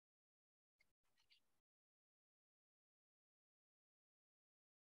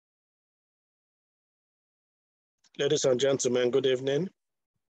Ladies and gentlemen, good evening.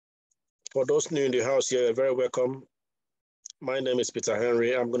 For those new in the house here, you're very welcome. My name is Peter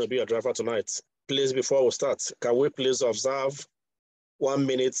Henry. I'm going to be your driver tonight. Please, before we start, can we please observe 1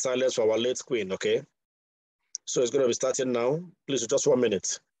 minute silence for our late queen, okay? So it's going to be starting now. Please, just 1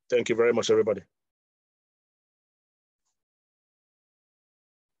 minute. Thank you very much, everybody.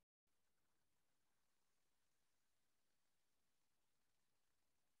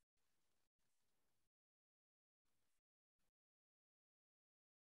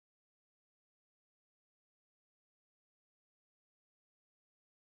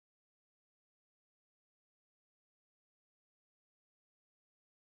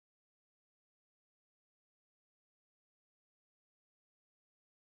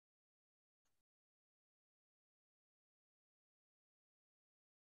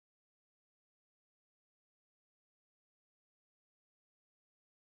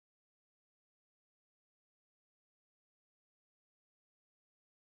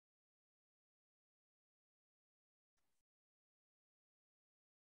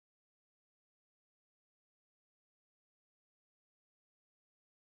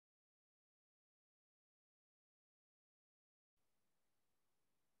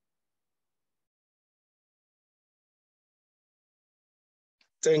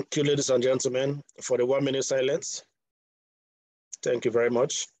 Thank you, ladies and gentlemen, for the 1 minute silence. Thank you very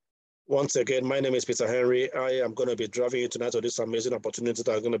much. Once again, my name is Peter Henry. I am going to be driving you tonight to this amazing opportunity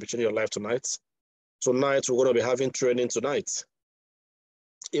that is going to be changing your life tonight. Tonight, we're going to be having training tonight.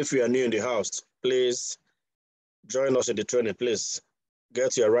 If you are new in the house, please join us in the training, please.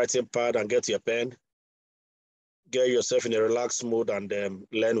 Get your writing pad and get your pen. Get yourself in a relaxed mood and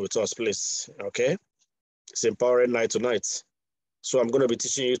learn with us, please, okay? It's empowering night tonight. So I'm going to be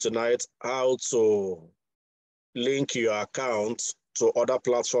teaching you tonight how to link your account to other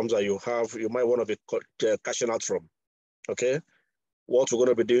platforms that you might want to be cashing out from, okay? What we're going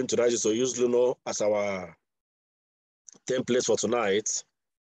to be doing tonight is to use Luno as our template for tonight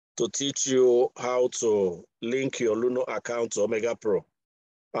to teach you how to link your Luno account to Omegapro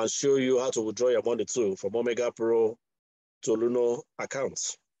and show you how to withdraw your money too from Omegapro to Luno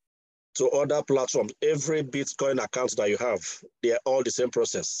accounts. To other platforms, every Bitcoin account that you have, they are all the same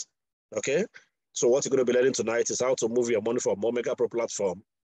process, okay? So what you're going to be learning tonight is how to move your money from Omegapro platform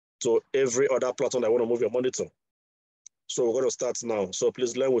to every other platform that you want to move your money to. So we're going to start now. So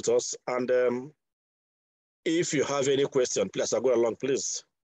please learn with us. And if you have any question, please go along, please.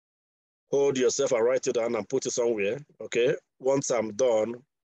 Hold yourself and write it down and put it somewhere, okay? Once I'm done,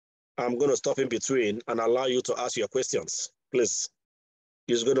 I'm going to stop in between and allow you to ask your questions, please.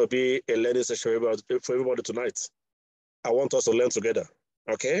 It's going to be a learning session for everybody tonight. I want us to learn together,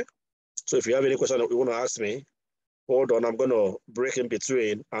 okay? So if you have any question that you want to ask me, hold on, I'm going to break in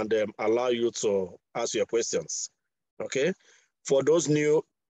between and allow you to ask your questions, okay? For those new,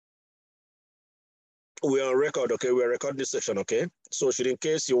 we're on record, okay? We're recording this section, okay? So if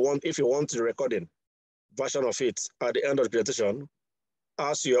you want the recording version of it at the end of the presentation,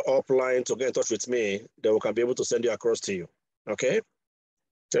 ask your upline to get in touch with me, then we can be able to send you across to you, okay?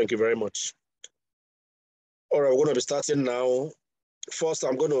 Thank you very much. All right, we're going to be starting now. First,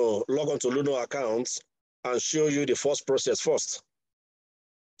 I'm going to log on to Luno accounts and show you the first process first.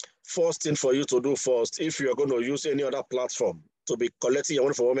 First thing for you to do first, if you're going to use any other platform to be collecting your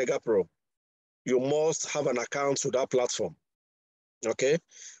money for Omegapro, you must have an account to that platform, okay?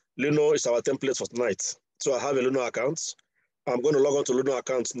 Luno is our template for tonight. So I have a Luno account. I'm going to log on to Luno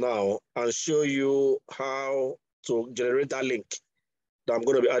account now and show you how to generate that link that I'm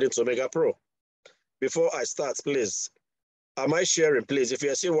going to be adding to Omegapro. Before I start, please, am I sharing, please? If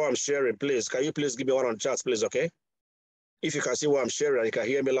you see what I'm sharing, please, can you please give me one on chat, please, okay? If you can see what I'm sharing and you can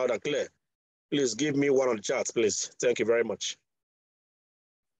hear me loud and clear, please give me one on chat, please. Thank you very much.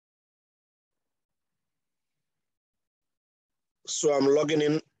 So I'm logging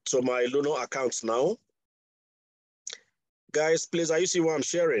in to my Luno account now. Guys, please, are you see what I'm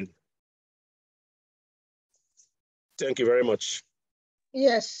sharing? Thank you very much.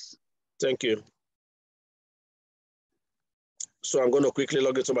 Yes. Thank you. So I'm going to quickly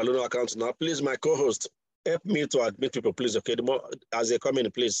log into my Luno account now. Please, my co-host, help me to admit people, please, okay? The more, as they come in,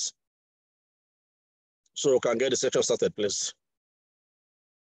 please. So we can get the session started, please.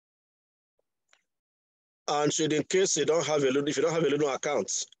 And should in case you don't have a Luno, if you don't have a Luno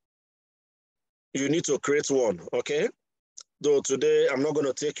account, you need to create one, okay? Though today, I'm not going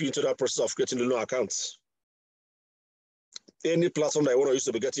to take you into that process of creating Luno accounts. Any platform that you want to use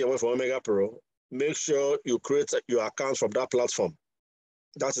to be getting your money from Omegapro, make sure you create your account from that platform.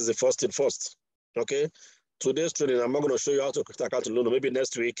 That is the first thing first, okay? Today's training, I'm not going to show you how to create an account in Luno. Maybe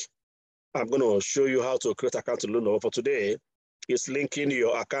next week, I'm going to show you how to create account to Luno. For today, it's linking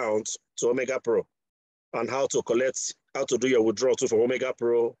your account to Omegapro and how to do your withdrawal too from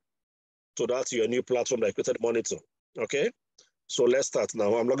Omegapro to that your new platform that I created money to. Okay, so let's start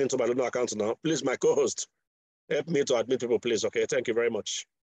now. I'm logging into my Luno account now. Please, my co-host, help me to admit people, please. Okay, thank you very much.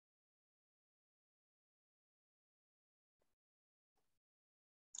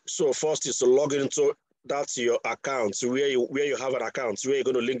 So first is to log into that's your account where you have an account where you're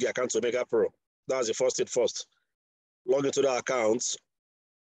going to link the account to Omegapro. That's the first thing first. Log into the account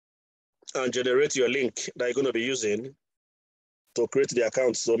and generate your link that you're going to be using to create the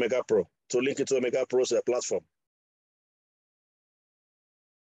account to Omegapro, to link it to Omegapro's platform.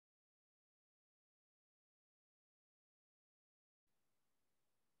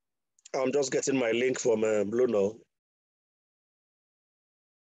 I'm just getting my link from Luno.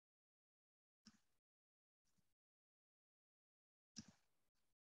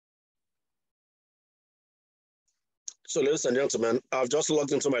 So ladies and gentlemen, I've just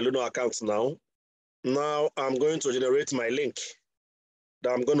logged into my Luno account now. Now I'm going to generate my link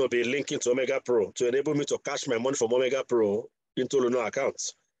that I'm going to be linking to Omegapro to enable me to cash my money from Omegapro into Luno account.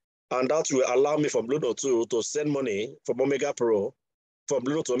 And that will allow me from Luno too to send money from Omegapro, from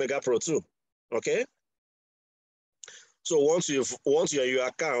Luno to Omegapro too. Okay? So once you're in your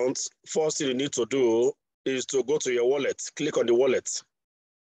account, first thing you need to do is to go to your wallet. Click on the wallet.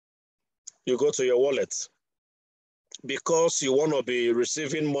 You go to your wallet because you want to be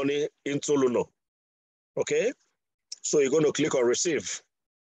receiving money into Luno. Okay? So you're going to click on receive.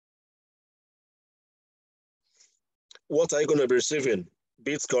 What are you going to be receiving?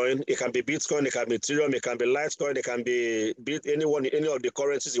 Bitcoin. It can be Bitcoin, it can be Ethereum, it can be Litecoin, it can be any of the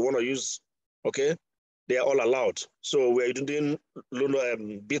currencies you want to use. Okay? They are all allowed. So we're doing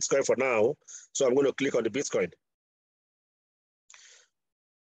Luno Bitcoin for now. So I'm going to click on the Bitcoin.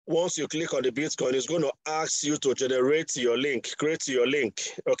 Once you click on the Bitcoin, it's going to ask you to generate your link, create your link,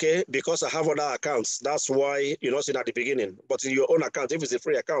 okay? Because I have other accounts, that's why you're not seeing at the beginning. But in your own account, if it's a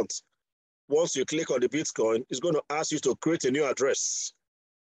free account, once you click on the Bitcoin, it's going to ask you to create a new address.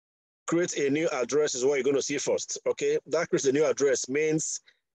 Create a new address is what you're going to see first, okay? That creates a new address means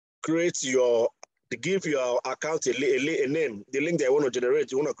give your account a name. The link that you want to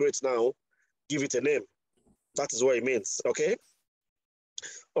generate, you want to create now, give it a name. That is what it means, okay?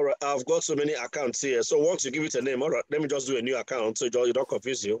 All right, I've got so many accounts here. So once you give it a name, all right, let me just do a new account so you don't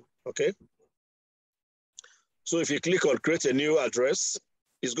confuse you, okay? So if you click on create a new address,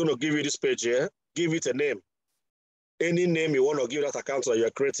 it's going to give you this page here. Give it a name. Any name you want to give that account that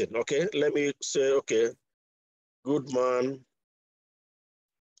you're creating, okay? Let me say, okay, Goodman.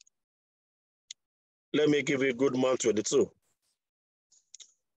 Let me give you Goodman 22.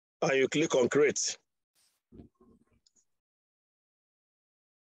 And you click on create.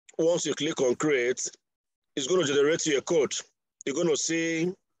 Once you click on create, it's going to generate you a code. You're going to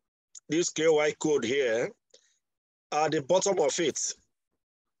see this KY code here. At the bottom of it,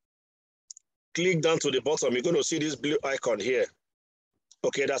 click down to the bottom, you're going to see this blue icon here.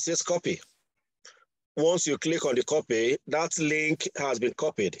 Okay, that says copy. Once you click on the copy, that link has been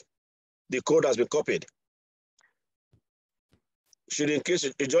copied. The code has been copied.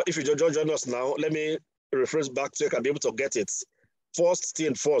 If you just join us now, let me refresh back so you can be able to get it. First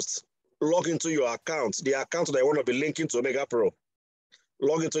thing first, log into your account, the account that I want to be linking to Omegapro.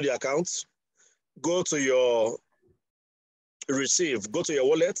 Log into the account, go to your receive, go to your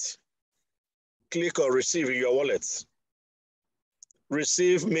wallet, click on receive in your wallet.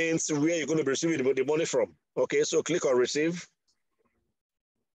 Receive means where you're going to be receiving the money from. Okay, so click on receive.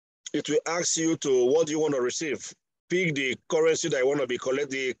 It will ask you to what do you want to receive. Pick the currency that I want to be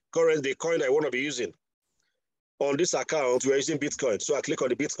the coin that I want to be using. On this account, we're using Bitcoin. So I click on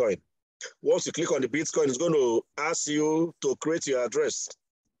the Bitcoin. Once you click on the Bitcoin, it's going to ask you to create your address.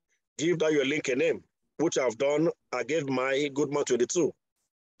 Give that your link a name, which I've done. I gave my Goodman 22.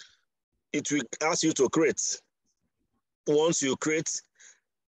 It will ask you to create. Once you create,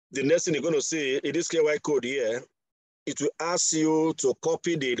 the next thing you're going to see in this KY code here, it will ask you to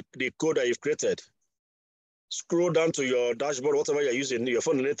copy the code that you've created. Scroll down to your dashboard, whatever you're using, your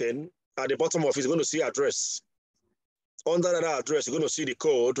phone, anything. At the bottom of it, you're going to see address. Under that address, you're going to see the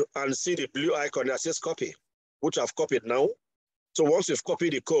code and see the blue icon that says copy, which I've copied now. So once you've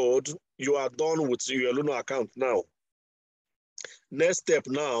copied the code, you are done with your Luno account now. Next step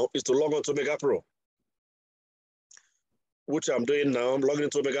now is to log on to Omegapro, which I'm doing now. I'm logging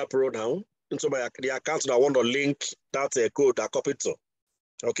into Omegapro now, into the account that I want to link that code I copied to.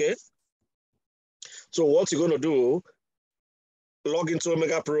 Okay? So what you're going to do, log into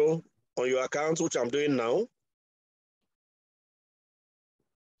Omegapro on your account, which I'm doing now.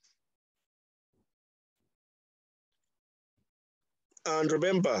 And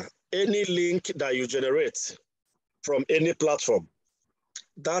remember, any link that you generate from any platform,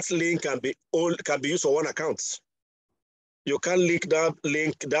 that link can be used for one account. You can't link that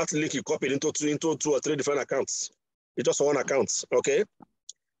link you copied into two or three different accounts. It's just one account, okay?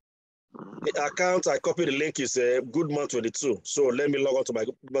 The account I copied the link is Goodman22. So let me log on to my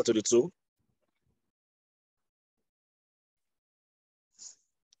Goodman22.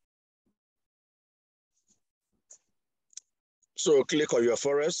 So click on your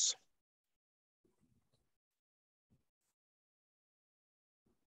forest.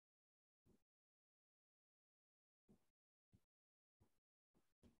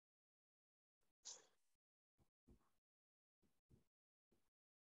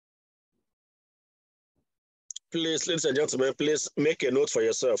 Please, ladies and gentlemen, please make a note for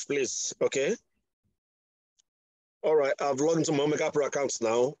yourself, please, okay? All right, I've logged into my Omegapro account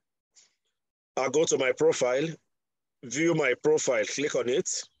now. I'll go to my profile, view my profile, click on it.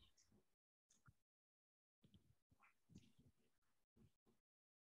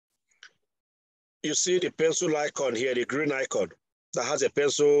 You see the pencil icon here, the green icon that has a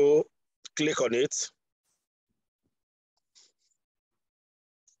pencil, click on it.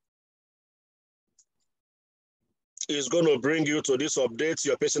 It's going to bring you to this update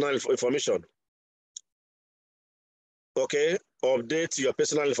your personal information. Okay, update your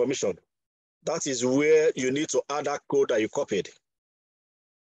personal information. That is where you need to add that code that you copied.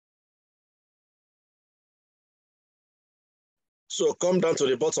 So come down to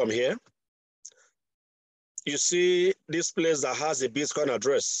the bottom here. You see this place that has a Bitcoin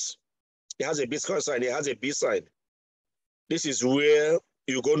address. It has a Bitcoin sign, it has a B sign. This is where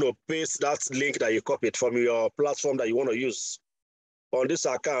you're going to paste that link that you copied from your platform that you want to use. On this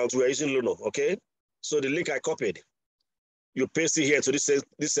account, we're using Luno, okay? So the link I copied, you paste it here to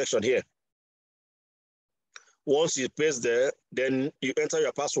this section here. Once you paste there, then you enter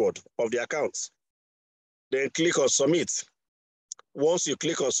your password of the account. Then click on submit. Once you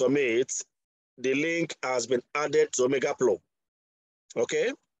click on submit, the link has been added to Omegapro,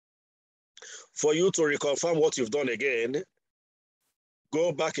 okay? For you to reconfirm what you've done again,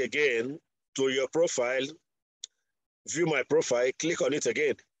 go back again to your profile, view my profile, click on it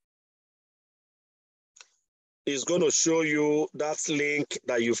again. It's going to show you that link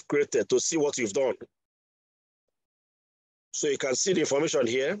that you've created to see what you've done. So you can see the information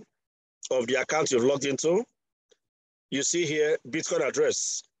here of the account you've logged into. You see here, Bitcoin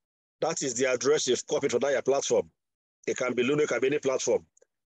address. That is the address you've copied from that platform. It can be Luno, it can be any platform.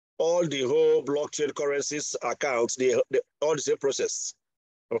 All the whole blockchain currencies accounts, all the same process.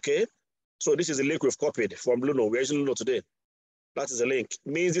 Okay? So this is the link we've copied from Luno. We're using Luno today. That is the link.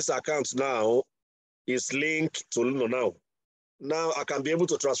 Means this account now is linked to Luno now. Now I can be able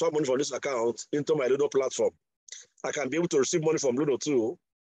to transfer money from this account into my Luno platform. I can be able to receive money from Luno too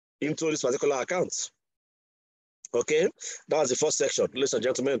into this particular account. Okay? That's the first section, ladies and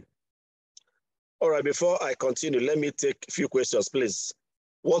gentlemen. All right, before I continue, let me take a few questions, please.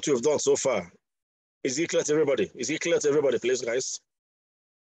 What we've done so far, is it clear to everybody? Is it clear to everybody, please, guys?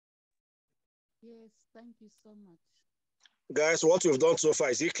 Yes, thank you so much. Guys, what we've done so far,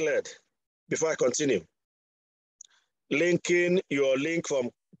 is it cleared? Before I continue, linking your link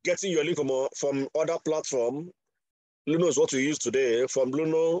getting your link from other platform. Luno is what we use today, from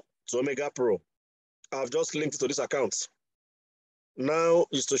Luno to Omegapro. I've just linked to this account. Now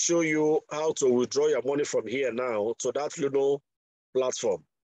is to show you how to withdraw your money from here now to that Luno platform,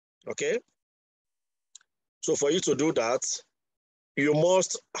 okay? So for you to do that, you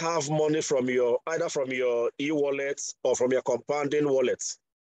must have money from either from your e-wallet or from your compounding wallet.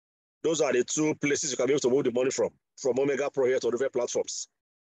 Those are the two places you can be able to move the money from Omegapro here to different platforms,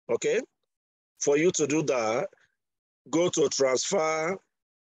 okay? For you to do that, go to transfer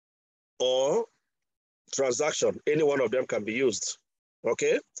or transaction. Any one of them can be used,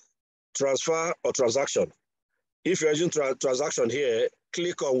 okay? Transfer or transaction. If you're using transaction here,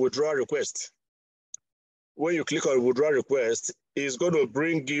 click on withdraw request. When you click on withdraw request, it's going to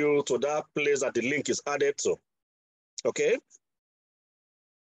bring you to that place that the link is added to, okay?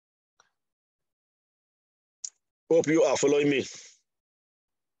 Hope you are following me.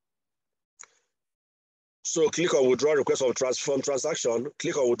 So click on withdraw request from transaction,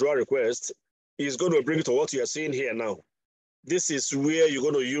 click on withdraw request. It's going to bring you to what you are seeing here now. This is where you're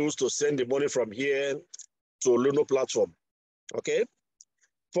going to use to send the money from here to Luno platform, okay?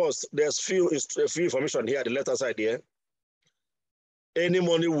 First, there's few information here at the left-hand side here. Any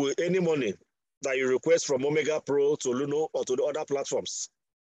money that you request from Omegapro to Luno or to the other platforms,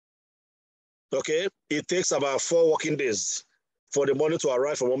 okay? It takes about 4 working days for the money to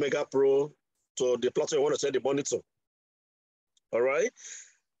arrive from Omegapro to the platform you want to send the money to. All right.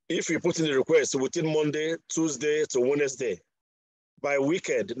 If you put in the request within Monday, Tuesday to Wednesday, by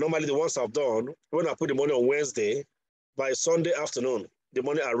weekend, normally the ones I've done, when I put the money on Wednesday, by Sunday afternoon, the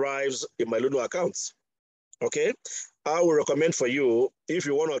money arrives in my Luno account. Okay. I will recommend for you, if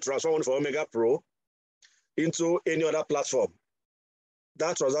you want to transfer money from Omegapro into any other platform,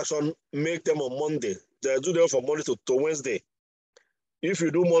 that transaction, make them on Monday. They do them from Monday to Wednesday. If you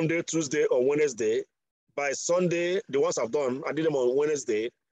do Monday, Tuesday, or Wednesday, by Sunday, the ones I've done, I did them on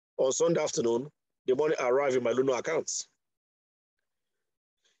Wednesday. On Sunday afternoon, the money arrive in my Luno accounts.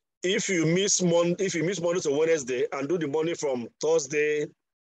 If you miss Monday to Wednesday and do the money from Thursday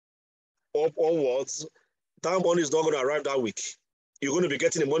up onwards, that money is not going to arrive that week. You're going to be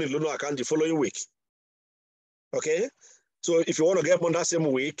getting the money in Luno account the following week. Okay? So if you want to get money that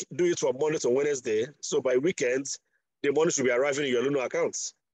same week, do it from Monday to Wednesday. So by weekends, the money should be arriving in your Luno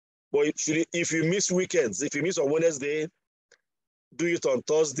accounts. But if you miss weekends, if you miss on Wednesday, do it on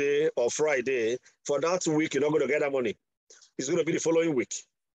Thursday or Friday. For that week, you're not going to get that money. It's going to be the following week.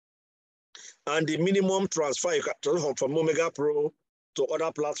 And the minimum transfer you can transfer from Omegapro to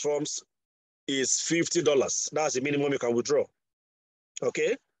other platforms is $50. That's the minimum you can withdraw.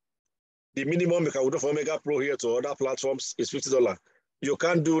 Okay? The minimum you can withdraw from Omegapro here to other platforms is $50. You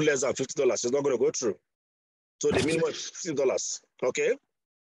can't do less than $50. It's not going to go through. So the minimum is $50. Okay?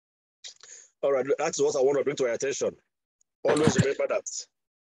 All right, that's what I want to bring to your attention. Always remember that.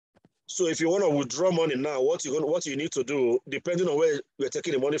 So if you want to withdraw money now, what you need to do, depending on where you're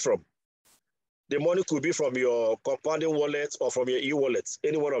taking the money from. The money could be from your compounding wallet or from your e-wallet.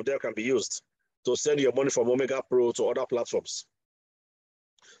 Any one of them can be used to send your money from Omegapro to other platforms.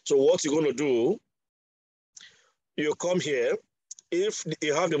 So what you're going to do, you come here. If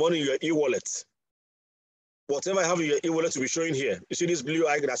you have the money in your e-wallet, whatever I have in your e-wallet will be showing here. You see this blue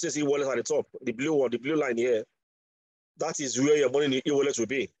icon that says e-wallet at the top, the blue one, the blue line here. That is where your money in the e-wallet will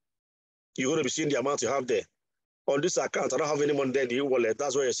be. You're going to be seeing the amount you have there. On this account, I don't have any money there in the e-wallet.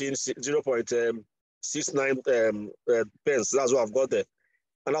 That's why you're seeing 0.69 pence. That's what I've got there.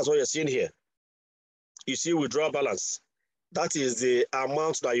 And that's what you're seeing here. You see withdrawal balance. That is the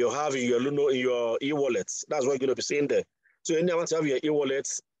amount that you have in your Luno, in your e-wallet. That's what you're going to be seeing there. So any amount you have in your e-wallet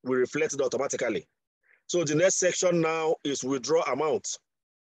will reflect it automatically. So the next section now is withdraw amount.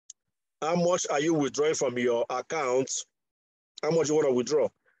 How much are you withdrawing from your account? How much you want to withdraw?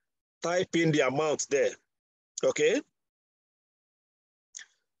 Type in the amount there. Okay?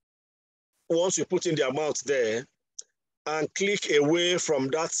 Once you put in the amount there, and click away from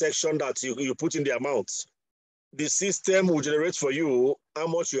that section that you put in the amount, the system will generate for you how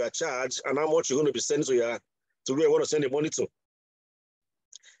much you are charged and how much you're going to be sending to where you want to send the money to.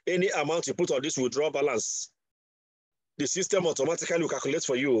 Any amount you put on this withdrawal balance, the system automatically will calculate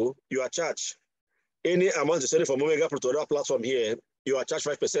for you, you are charged. Any amount you send from Omegapro to that platform here, you are charged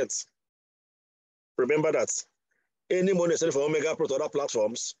 5%. Remember that. Any money sent from Omegapro to other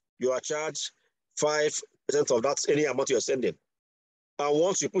platforms, you are charged 5% of that, any amount you're sending. And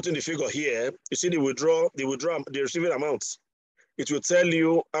once you put in the figure here, you see the receiving amount. It will tell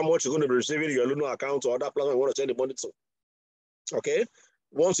you how much you're going to be receiving in your Luno account or other platform you want to send the money to. Okay?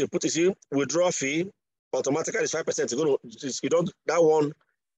 Once you put it in, withdraw fee, automatically it's 5%. You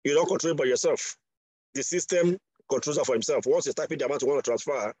don't control it by yourself. The system controls that for himself. Once you type in the amount you want to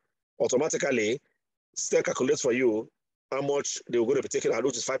transfer, automatically, the system calculates for you how much they're going to be taking out,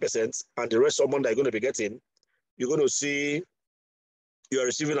 which is 5%, and the rest of the money that you're going to be getting, you're going to see your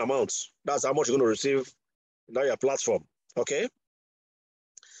receiving amount. That's how much you're going to receive on your platform. Okay?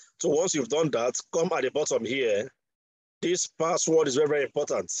 So once you've done that, come at the bottom here. This password is very, very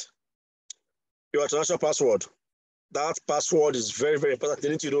important. Your international password. That password is very, very important. You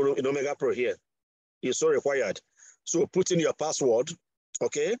need to do in Omegapro here. It's so required. So put in your password,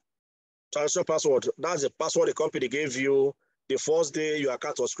 okay? Transfer password. That's the password the company gave you the first day your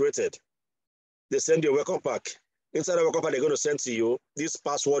account was created. They send you a welcome pack. Inside the welcome pack, they're going to send to you. This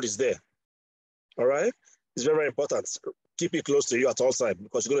password is there. All right? It's very, very important. Keep it close to you at all times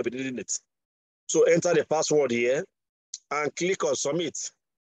because you're going to be needing it. So enter the password here and click on submit.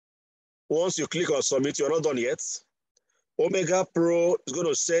 Once you click on submit, you're not done yet. Omegapro is going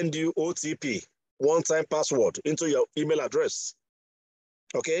to send you OTP, one-time password, into your email address.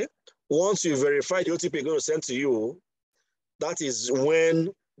 Okay? Once you verify the OTP is going to send to you, that is when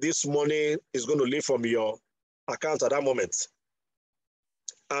this money is going to leave from your account at that moment.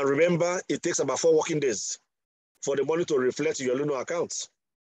 And remember, it takes about 4 working days for the money to reflect in your Luno account.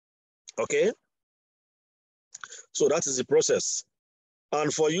 Okay? So that is the process.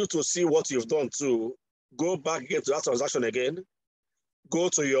 And for you to see what you've done too, go back again to that transaction again, go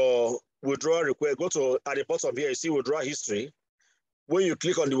to your withdrawal request, go to at the bottom here, you see withdrawal history. When you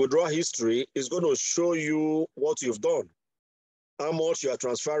click on the withdrawal history, it's going to show you what you've done, how much you are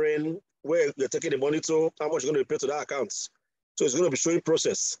transferring, where you're taking the money to, how much you're going to pay to that account. So it's going to be showing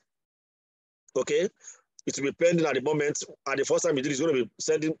process. Okay, it will be pending at the moment. At the first time you did, it's going to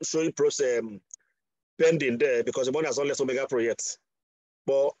be showing process pending there because the money has not left Omegapro yet.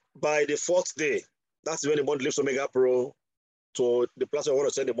 But by the 4th day, that's when the money leaves Omegapro to the place I want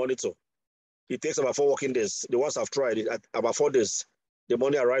to send the money to. It takes about 4 working days. The ones I've tried, it at about 4 days, the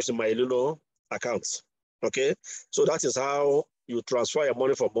money arrives in my Luno account. Okay, so that is how you transfer your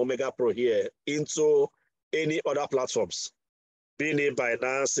money from Omegapro here into any other platforms, being it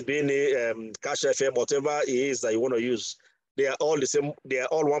Binance, being it Cash FM, whatever it is that you want to use. They are all the same. They are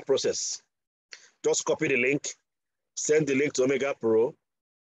all one process. Just copy the link, send the link to Omegapro.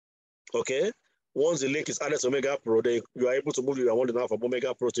 Okay, once the link is added to Omegapro, then you are able to move your money now from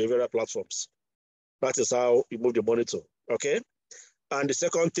Omegapro to various platforms. That is how you move the money to. Okay, and the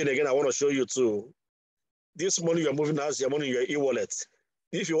second thing again I want to show you too, this money you're moving as your money in your e-wallet.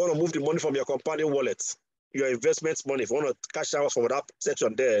 If you want to move the money from your company wallet, your investment money, if you want to cash out from that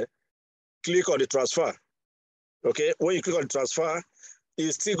section there, click on the transfer. Okay, when you click on the transfer,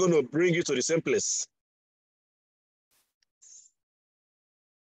 it's still going to bring you to the same place.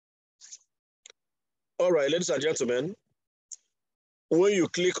 All right, ladies and gentlemen, when you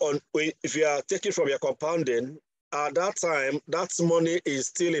click on, if you are taking from your compounding, at that time, that money is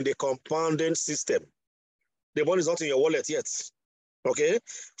still in the compounding system. The money is not in your wallet yet. Okay,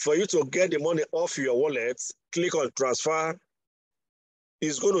 for you to get the money off your wallet, click on transfer.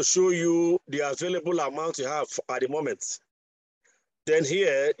 It's going to show you the available amount you have at the moment. Then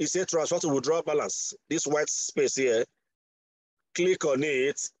here, it says transfer to withdrawal balance. This white space here, click on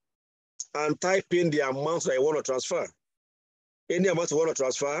it and type in the amount that you want to transfer. Any amount you want to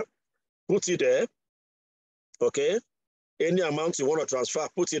transfer, put it there. Okay, any amount you want to transfer,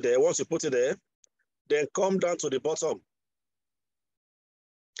 put it there. Once you put it there, then come down to the bottom.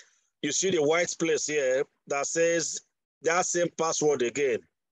 You see the white place here that says that same password again,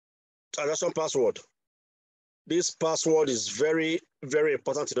 transaction password. This password is very, very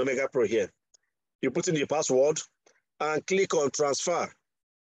important in Omegapro here. You put in the password and click on transfer.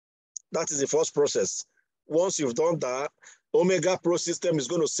 That is the first process. Once you've done that, Omegapro system is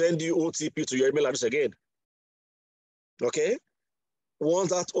going to send you OTP to your email address again. Okay?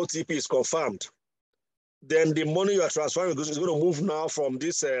 Once that OTP is confirmed, then the money you are transferring is going to move now from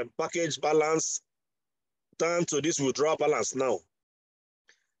this package balance down to this withdrawal balance now.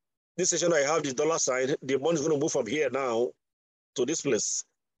 This section I have the dollar sign, the money is going to move from here now to this place.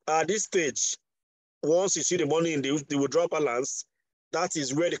 At this stage, once you see the money in the withdrawal balance, that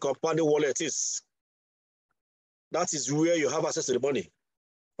is where the compounding wallet is. That is where you have access to the money.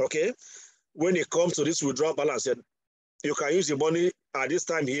 Okay? When it comes to this withdrawal balance, you can use the money at this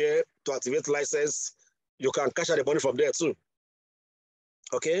time here to activate license. You can cash out the money from there too.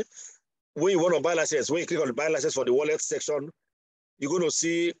 Okay? When you want to buy license, when you click on the buy license for the wallet section, you're going to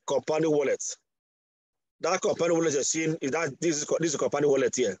see compounding wallet. That compounding wallet you're seeing is that this is a compounding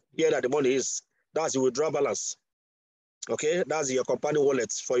wallet here. Here that the money is. That's the withdrawal balance. Okay, that's your compounding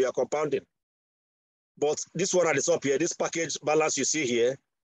wallet for your compounding. But this one at the top here, this package balance you see here,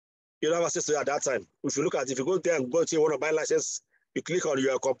 you don't have access to it at that time. If you look at it, if you go there and go to you want to buy license, you click on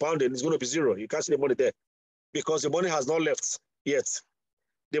your compounding, it's going to be zero. You can't see the money there because the money has not left yet.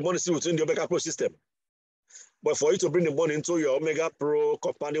 The money is still within the Omegapro system. But for you to bring the money into your Omegapro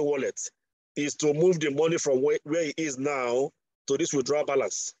compounding wallet is to move the money from where it is now to this withdrawal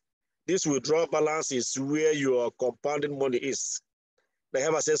balance. This withdrawal balance is where your compounding money is. They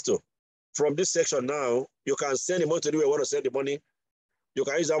have access to. From this section now, you can send the money to anywhere you want to send the money. You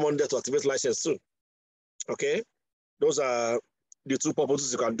can use that money there to activate license too. Okay? Those are the two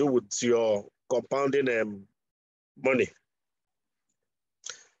purposes you can do with your compounding money.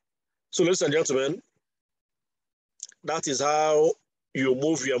 So ladies and gentlemen, that is how you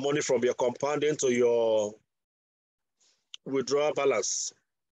move your money from your compounding to your withdrawal balance.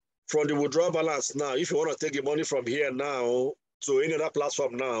 From the withdrawal balance now, if you want to take the money from here now to any other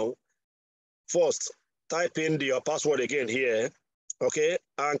platform now, first, type in your password again here, okay,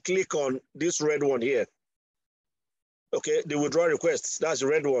 and click on this red one here. Okay, the withdrawal request, that's the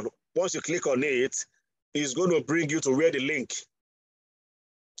red one. Once you click on it, it's going to bring you to where the link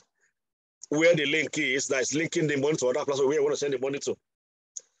is that's linking the money to other platform where you want to send the money to.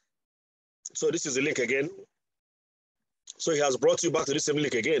 So this is the link again. So it has brought you back to the same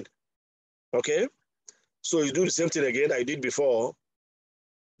link again. Okay, so you do the same thing again I did before.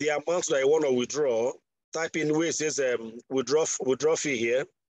 The amount that I want to withdraw, type in where it says withdraw fee here.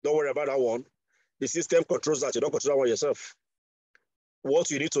 Don't worry about that one. The system controls that. You don't control that one yourself. what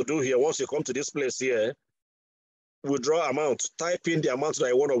you need to do here, once you come to this place here, withdraw amount, type in the amount that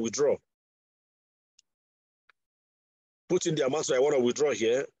I want to withdraw. Put in the amount that I want to withdraw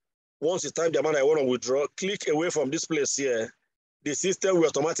here. Once you type the amount I want to withdraw, click away from this place here. The system will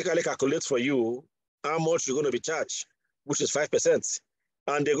automatically calculate for you how much you're going to be charged, which is 5%.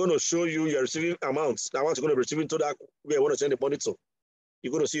 And they're going to show you your receiving amounts. The amount you're going to be receiving to that where you want to send the money to.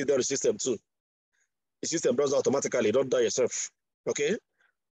 You're going to see it there in the system too. The system does that automatically, don't do it yourself. Okay?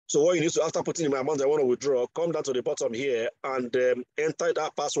 So what you need to, after putting in my amount I want to withdraw, come down to the bottom here and enter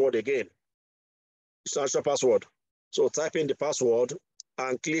that password again. It's an extra password. So type in the password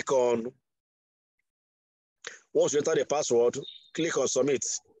and click on, once you enter the password, click on submit.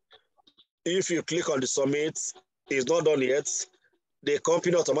 If you click on the submit, it's not done yet, the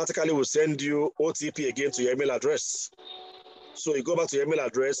company automatically will send you OTP again to your email address. So you go back to your email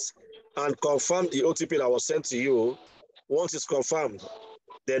address and confirm the OTP that was sent to you. Once it's confirmed,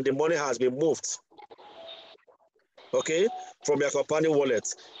 then the money has been moved, okay, from your company wallet.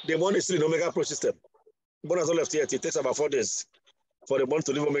 The money is still in Omegapro system. Bonus all left here, it takes about 4 days for the money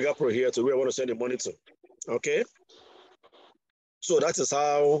to leave Omegapro here to where I want to send the money to, okay? So that is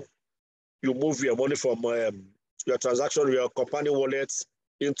how you move your money from your transaction, your company wallet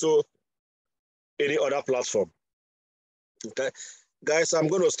into any other platform, okay? Guys, I'm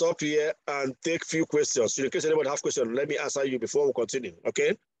going to stop here and take a few questions. So in case anybody have questions, let me answer you before we continue,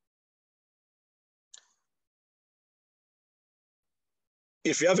 okay?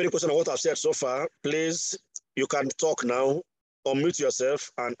 If you have any question on what I've said so far, please, you can talk now, unmute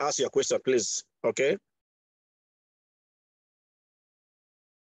yourself and ask your question, please, okay?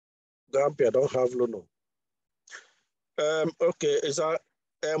 Gambia don't have Luno. Okay, is that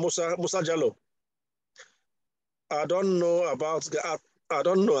Musa Jallo? I don't know about, I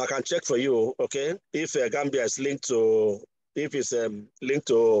don't know, I can check for you, okay? If Gambia is linked to, if it's linked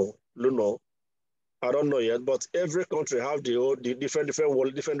to Luno, I don't know yet, but every country have the different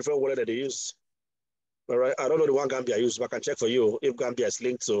wallet that they use. All right, I don't know the one Gambia use, but I can check for you if Gambia is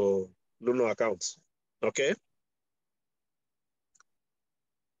linked to Luno account. Okay.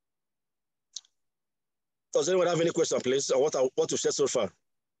 Does anyone have any question, please, on what you said so far?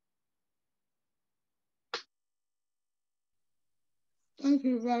 Thank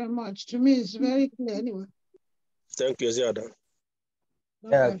you very much. To me, it's very clear anyway. Thank you, Ziada.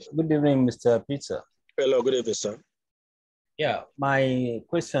 Yeah, good evening, Mr. Peter. Hello, good evening, sir. Yeah, my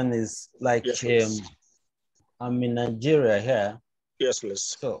question is like, yes, I'm in Nigeria here. Yes,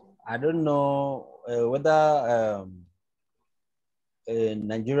 please. So I don't know whether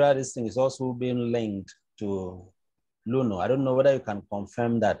Nigeria, this thing is also being linked to Luno. I don't know whether you can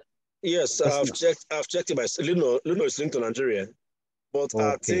confirm that. Yes, I've checked it by Luno is linked to Nigeria. But okay.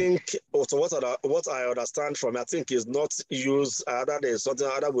 I think what I understand from it, I think is not used either there's something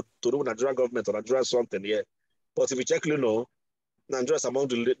other to do with Nigerian government or Nigerian something, yeah. But if you check Luno, Nigeria is among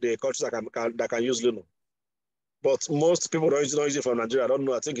the countries that can use Luno. But most people don't use it from Nigeria. I don't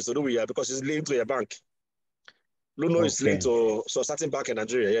know. I think it's to do with because it's linked to a bank. Luno is linked to a certain bank in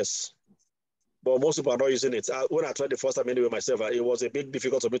Nigeria, yes. But most people are not using it. When I tried the first time anyway myself, it was a bit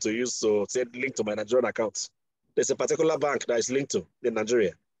difficult for me to use to say link to my Nigerian account. There's a particular bank that is linked to in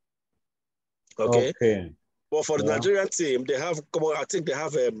Nigeria. Okay. But for the Nigerian team, they have I think they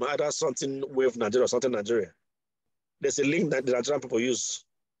have either something with Nigeria or something Nigeria. There's a link that the Nigerian people use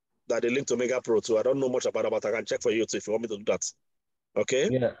that they link to Omegapro too. I don't know much about it, but I can check for you too if you want me to do that. Okay.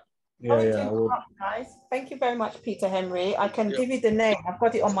 Guys, thank you very much, Peter Henry. I can give you the name. I've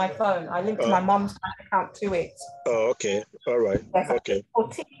got it on my phone. I linked my mom's account to it. Oh, okay. All right. Yes, okay.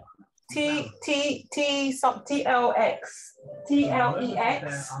 TLEX.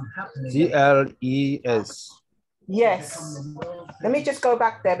 Yes. Let me just go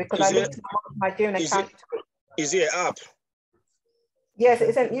back there because I linked my Nigerian account to it. Is it an app? Yes,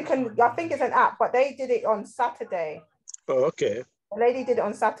 it's I think it's an app, but they did it on Saturday. Oh, okay. The lady did it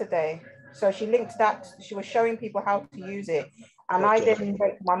on Saturday. So she linked that, she was showing people how to use it. And I then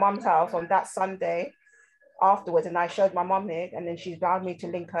went to my mom's house on that Sunday afterwards and I showed my mom it and then she allowed me to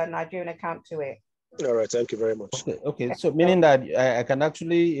link her Nigerian account to it. All right, thank you very much. Okay. So meaning that I can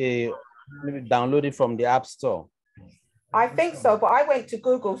actually maybe download it from the App Store? I think so, but I went to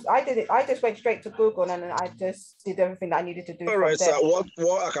Google. I just went straight to Google and I just did everything that I needed to do. All right, so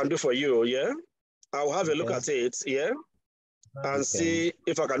what I can do for you, yeah? I'll have a look at it, yeah? And see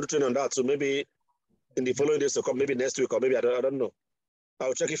if I can do training on that. So maybe in the following days to come, maybe next week or maybe I don't know.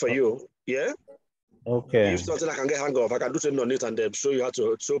 I'll check it for you. Yeah. Okay. If something I can get hang of, I can do training on it and then show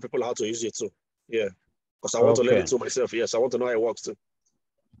people how to use it too. Yeah. Because I want to learn it too myself. Yes, I want to know how it works too.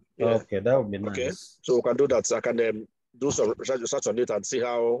 Yeah. Okay, that would be nice. Okay. So we can do that. I can do some research on it and see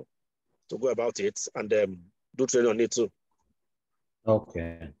how to go about it, and do training on it too.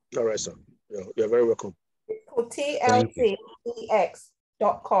 Okay. All right, sir. You're very welcome. It's called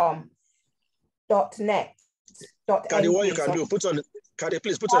tlcex.com.net. Kadi, what you can do, Kadi,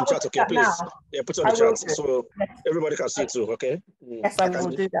 please put on chat, okay, please. Now. Yeah, put on the chat so everybody can see it too, okay? Yes, I will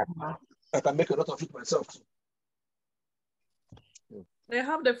do that now. I can make a lot of it myself too. They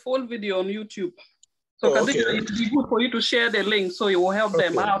have the full video on YouTube. So okay. It would be good for you to share the link so you will help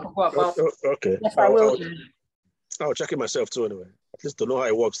them how to go about it. Okay. Yes, I will. I'll check it myself too anyway. At least to know how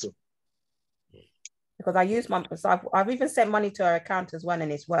it works too. Because I use my, so I've even sent money to her account as well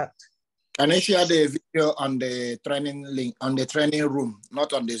and it's worked. Can I share the video on the training link, on the training room,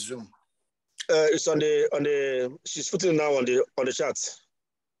 not on the Zoom? It's on the, she's putting it now on the chat.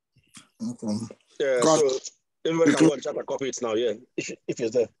 Okay. Yeah, so everybody can go and chat and copy it now, yeah, if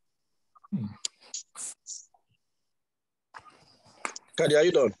it's there. Kadi, are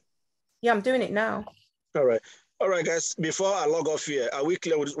you done? Yeah, I'm doing it now. All right, guys. Before I log off here, are we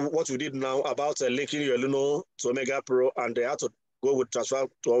clear with what we did now about linking your Luno to Omegapro and how to go with transfer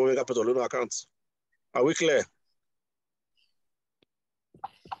to Omegapro to Luno accounts? Are we clear?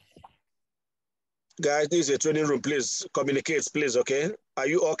 Guys, this is a training room. Please communicate, please. Okay. Are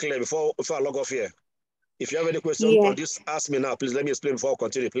you all clear before I log off here? If you have any questions on this, ask me now. Please let me explain before I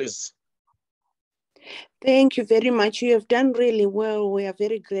continue, please. Thank you very much. You have done really well. We are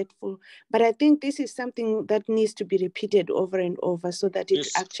very grateful. But I think this is something that needs to be repeated over and over so that it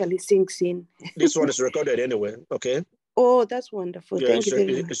actually sinks in. This one is recorded anyway, okay? Oh, that's wonderful. Yeah, Thank you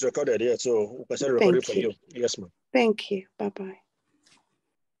very much. It's recorded, yeah. So we can send a recording for you. Yes, ma'am. Thank you. Bye-bye.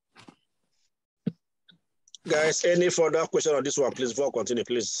 Guys, any further question on this one, please, before I continue,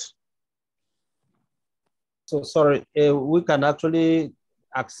 please. So sorry, we can actually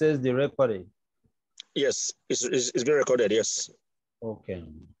access the recording. Yes, it's being recorded, yes. Okay.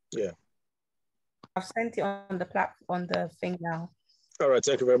 Yeah. I've sent it on the platform, on the thing now. All right,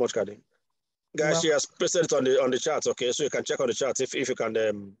 thank you very much, Kadi. Guys, she has pasted it on the chat, okay? So you can check on the chat if you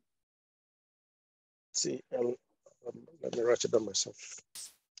can see. Let me write it down myself.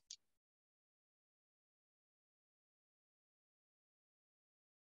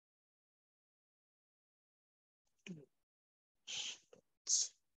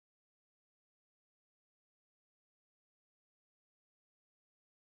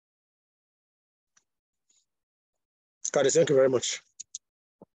 Kadi, thank you very much.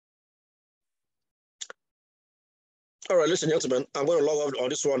 All right, listen, gentlemen, I'm going to log off on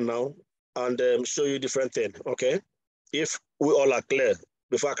this one now and show you different thing, okay? If we all are clear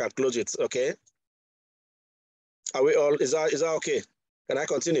before I can close it, okay? Are we all, is that okay? Can I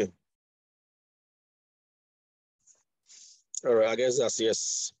continue? All right, I guess that's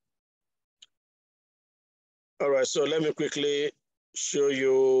yes. All right, so let me quickly show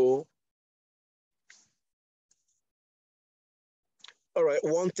you. All right,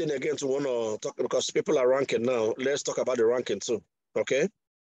 one thing again to want to talk, because people are ranking now. Let's talk about the ranking too, okay?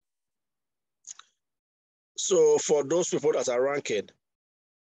 So for those people that are ranking,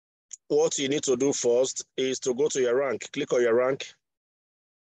 what you need to do first is to go to your rank, click on your rank.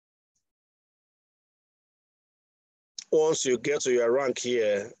 Once you get to your rank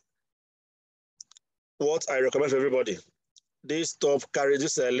here, what I recommend for everybody, this top carry,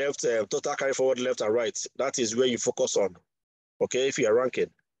 this left, total carry forward left and right, that is where you focus on. Okay, if you're ranking,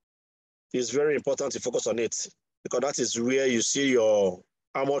 it's very important to focus on it because that is where you see how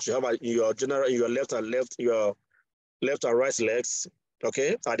much you have in your general, in your left and right legs.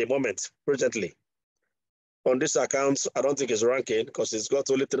 Okay, at the moment, presently. On this account, I don't think it's ranking because it's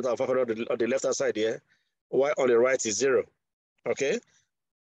got only 3,500 on the left hand side here, while on the right is 0. Okay,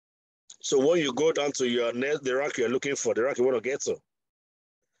 so when you go down to your the rank you're looking for, the rank you want to get to,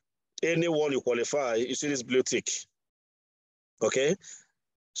 anyone you qualify, you see this blue tick. Okay,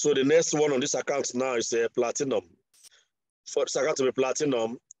 so the next one on this account now is a platinum. For this account to be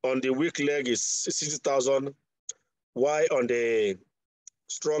platinum, on the weak leg is 60,000, while on the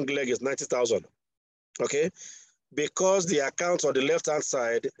strong leg is 90,000. Okay, because the account on the left hand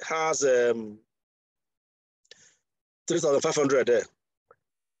side has 3,500 there.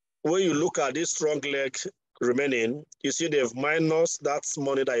 When you look at this strong leg remaining, you see they've minus that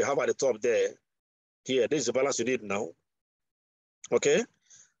money that you have at the top there. Here, this is the balance you need now. Okay,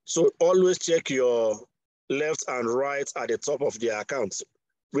 so always check your left and right at the top of the account.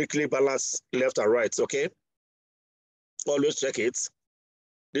 Weekly balance left and right, okay? Always check it.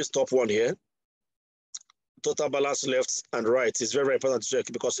 This top one here, total balance left and right is very, very important to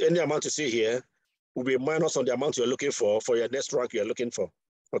check because any amount you see here will be minus on the amount you're looking for your next rank you're looking for.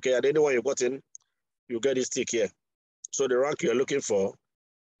 Okay, and anyone you got in, you get this tick here. So the rank you're looking for,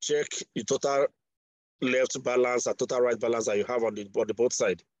 check the total left balance and total right balance that you have on the both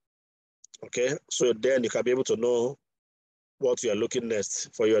side. Okay, so then you can be able to know what you are looking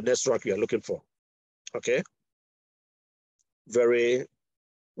next for your next rank you are looking for. Okay, very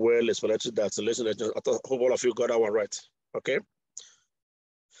well explained that. So listen, I hope all of you got that one right. Okay,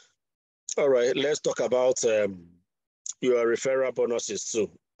 all right, let's talk about your referral bonuses too.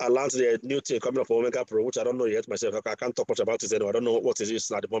 I learned the new thing coming up for Omegapro, which I don't know yet myself. I can't talk much about it anyway. I don't know what it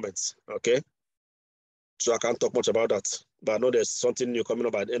is at the moment. Okay, so I can't talk much about that, but I know there's something new coming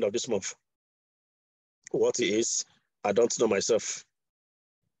up at the end of this month. What it is, I don't know myself.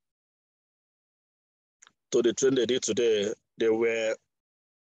 So the training they did today, they were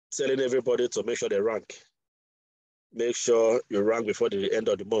telling everybody to make sure they rank. Make sure you rank before the end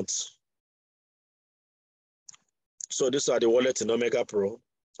of the month. So these are the wallets in Omegapro.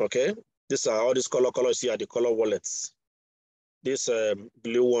 Okay, these are all these colors here, the color wallets. This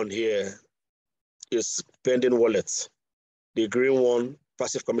blue one here is pending wallet. The green one,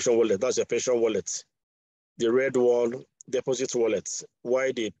 passive commission wallet, that's your pension wallet. The red one, deposit wallet.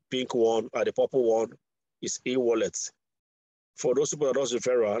 While the pink one or the purple one is e-wallet. For those people that does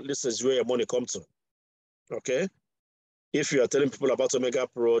referral, this is where your money comes to. Okay? If you are telling people about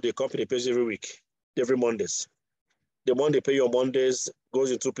Omegapro, the company pays every week, every Mondays. The money they pay you on Mondays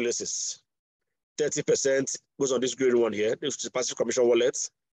goes in two places. 30% goes on this green one here, this is passive commission wallet,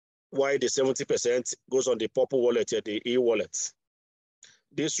 while the 70% goes on the purple wallet here, the e-wallet.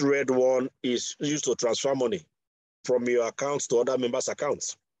 This red one is used to transfer money from your account to other members'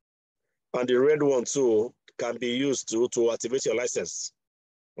 accounts. And the red one too can be used to activate your license.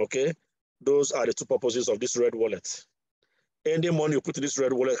 Okay? Those are the two purposes of this red wallet. Any money you put in this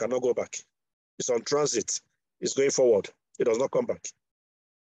red wallet cannot go back. It's on transit. It's going forward. It does not come back.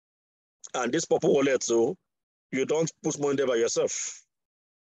 And this purple wallet too, you don't put money there by yourself.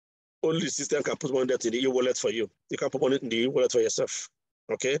 Only the system can put money there in the e-wallet for you. You can put money in the e-wallet for yourself.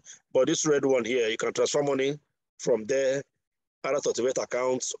 Okay? But this red one here, you can transfer money from there, either to activate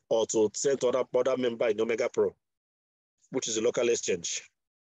accounts or to send to other member in Omegapro, which is a local exchange.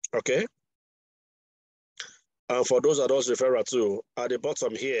 Okay? And for those that does referral too, at the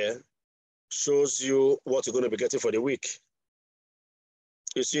bottom here, shows you what you're going to be getting for the week.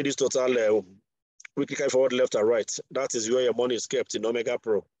 You see this total weekly carry forward left and right. That is where your money is kept in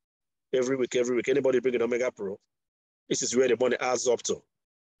Omegapro. Every week. Anybody bring in Omegapro, this is where the money adds up to.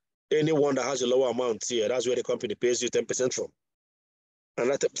 Anyone that has a lower amount here, that's where the company pays you 10% from. And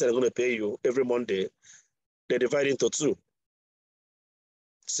that 10% is going to pay you every Monday. They divide into two.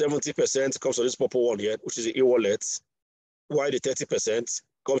 70% comes to this purple one here, which is the e-wallet, while the 30%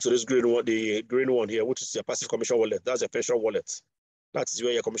 comes to this green one, the green one here, which is your passive commission wallet. That's your pension wallet. That is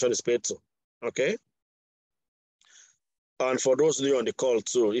where your commission is paid to. Okay? And for those new on the call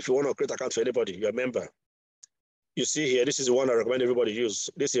too, if you want to create an account for anybody, you're a member. You see here, this is the one I recommend everybody use.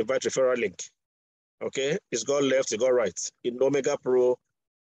 This invite referral link. Okay? It's got left, it's got right. In Omegapro,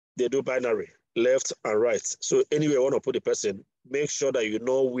 they do binary, left and right. So anywhere you want to put the person, make sure that you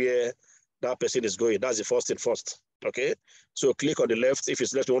know where that person is going. That's the first thing first. Okay? So click on the left. If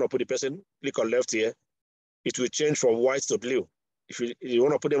it's left, you want to put the person, click on left here. It will change from white to blue. If you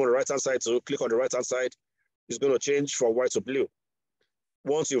want to put them on the right-hand side, so click on the right-hand side, it's going to change from white to blue.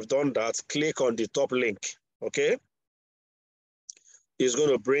 Once you've done that, click on the top link, okay? It's going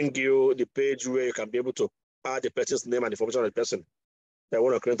to bring you the page where you can be able to add the person's name and information of the person that you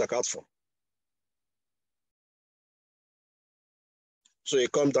want to create an account for. So you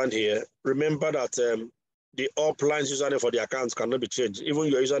come down here. Remember that the upline username for the account cannot be changed, even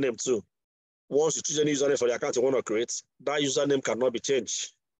your username too. Once you choose any username for the account you want to create, that username cannot be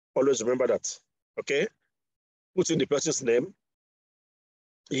changed. Always remember that, okay? Put in the person's name.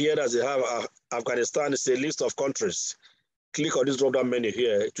 Here as they have Afghanistan, it's a list of countries. Click on this drop-down menu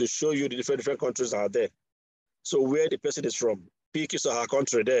here to show you the different countries that are there. So where the person is from, pick his or her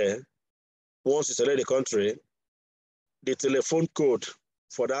country there. Once you select the country, the telephone code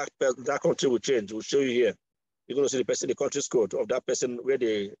for that country will change. We'll show you here. You're going to see the country's code of that person, where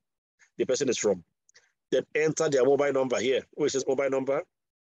the person is from. Then enter their mobile number here, which is mobile number.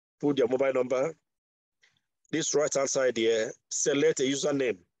 Put their mobile number. This right-hand side here, select a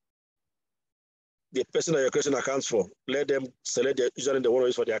username. The person that you're creating accounts for, let them select the username they want to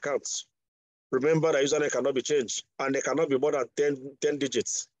use for their accounts. Remember that username cannot be changed, and they cannot be more than 10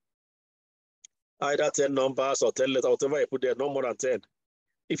 digits. Either 10 numbers or 10 letters, whatever you put there, no more than 10.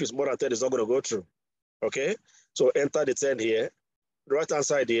 If it's more than 10, it's not going to go through. Okay? So enter the 10 here. The right-hand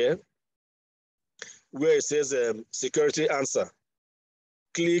side here, where it says security answer.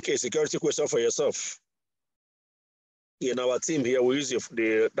 Click a security question for yourself. In our team here, we use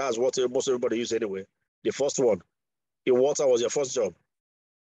that's what most everybody use anyway. The first one, in water was your first job.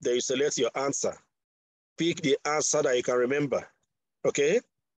 Then you select your answer. Pick the answer that you can remember. Okay?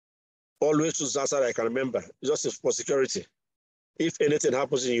 Always choose the answer that I can remember, just for security. If anything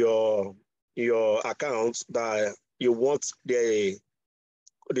happens in your account that you want the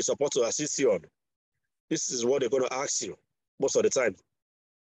support to assist you on, this is what they're going to ask you most of the time.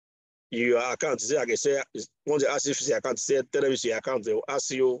 Your account, say, I can say, once they ask you if it's your account, say, tell them it's your account, they will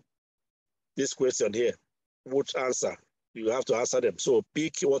ask you this question here. Which answer? You have to answer them. So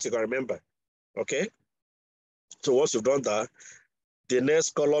pick what you can remember. Okay? So once you've done that, the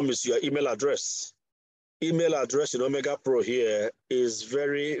next column is your email address. Email address in Omegapro here is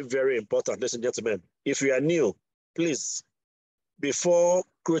very, very important, ladies and gentlemen. If you are new, please, before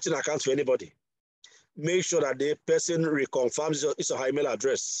creating an account for anybody, make sure that the person reconfirms it's your email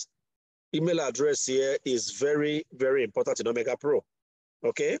address. Email address here is very, very important in Omegapro.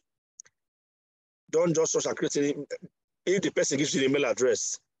 Okay? Don't just rush and create it. If the person gives you the email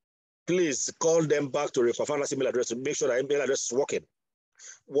address, please call them back to reconfirm that email address to make sure that email address is working.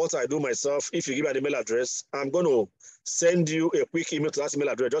 What I do myself, if you give me an email address, I'm going to send you a quick email to that email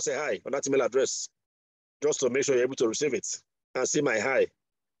address. Just say hi on that email address, just to make sure you're able to receive it and see my hi.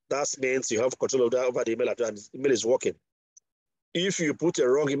 That means you have control of that over the email address and the email is working. If you put a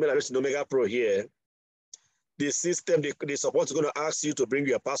wrong email address in Omegapro here, the system, the support is going to ask you to bring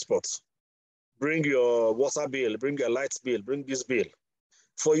your passport, bring your water bill, bring your light bill, bring this bill.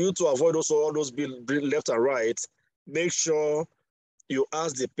 For you to avoid also all those bills left and right, make sure you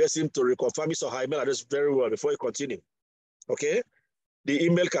ask the person to reconfirm his or her email address very well before you continue. Okay? The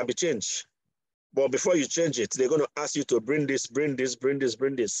email can be changed. But before you change it, they're going to ask you to bring this, bring this, bring this,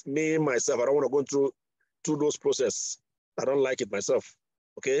 bring this. Me, myself, I don't want to go through those processes. I don't like it myself.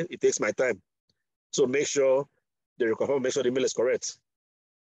 Okay? It takes my time. So make sure they reconfirm, make sure the email is correct.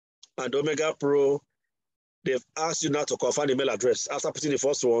 And Omegapro, they've asked you now to confirm the email address. After putting the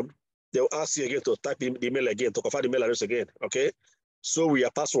first one, they'll ask you again to type in the email again, to confirm the email address again. Okay? So with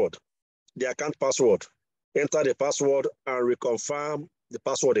your password, the account password, enter the password and reconfirm the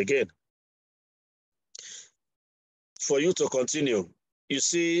password again. For you to continue, you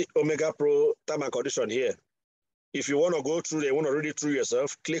see Omegapro term and condition here. If you want to go through, you want to read it through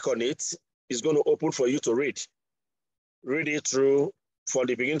yourself, click on it. It's going to open for you to read. Read it through from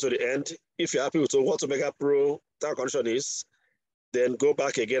the beginning to the end. If you're happy with what Omegapro term and condition is, then go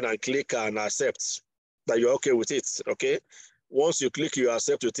back again and click and accept that you're okay with it, okay? Once you click you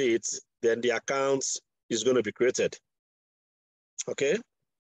accept with it, then the account is going to be created, okay?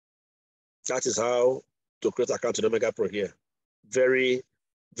 That is how to create an account in Omegapro here. Very,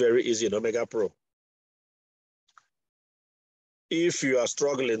 very easy in Omegapro. If you are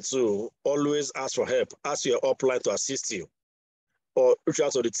struggling to, always ask for help. Ask your upline to assist you or reach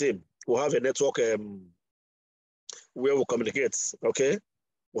out to the team. We'll have a network where we communicate, okay?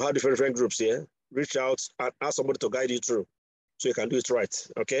 We'll have different groups here. Reach out and ask somebody to guide you through so you can do it right,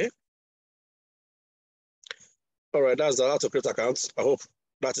 okay? All right, that's how to create accounts. I hope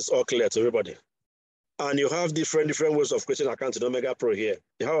that is all clear to everybody. And you have different ways of creating accounts in Omegapro here.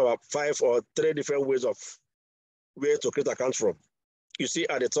 You have about 5 or 3 different ways of where to create accounts from. You see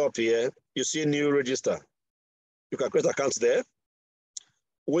at the top here, you see new register. You can create accounts there.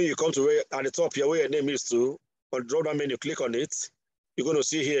 When you come to where at the top here, where your name is to, on drop down menu, click on it. You're going to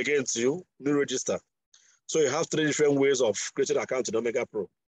see here again to new register. So you have 3 different ways of creating an account in Omegapro.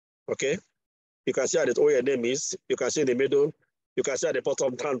 Okay? You can see at where your name is. You can see in the middle. You can see at the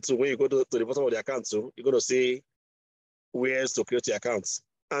bottom down too. When you go to the bottom of the account too, you're going to see where to create your accounts.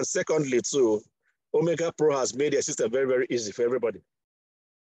 And secondly too, Omegapro has made the system very, very easy for everybody.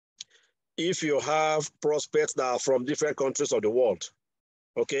 If you have prospects that are from different countries of the world,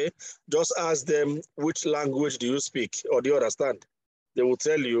 okay, just ask them which language do you speak or do you understand. They will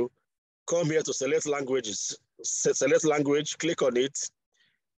tell you, come here to select languages. Select language, click on it.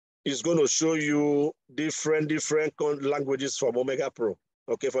 It's going to show you different languages from Omegapro,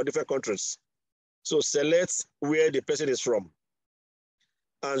 okay, for different countries. So select where the person is from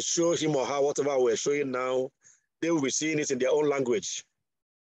and show him or her whatever we're showing now. They will be seeing it in their own language,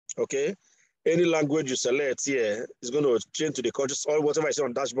 okay? Any language you select here is going to change to the countries, or whatever I see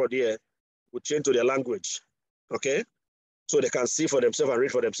on dashboard here will change to their language, okay? So they can see for themselves and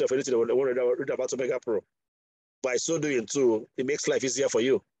read for themselves anything they want to read about Omegapro. By so doing too, it makes life easier for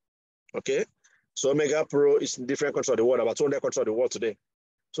you, okay? So Omegapro is in different countries of the world, about 200 countries of the world today.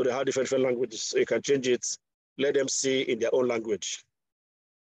 So they have different languages. So you can change it, let them see in their own language.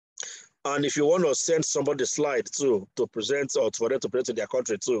 And if you want to send somebody a slide too, to present or for them to present in their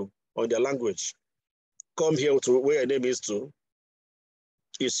country too, or in their language, come here to where your name is to.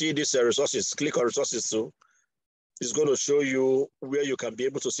 You see these resources, click on resources too. It's going to show you where you can be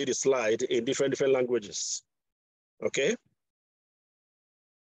able to see the slide in different languages. Okay?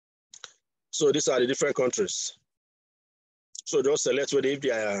 So these are the different countries. So just select whether if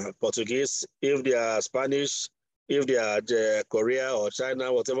they are Portuguese, if they are Spanish, if they are Korea or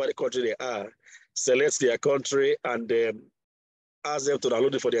China, whatever the country they are, select their country and ask them to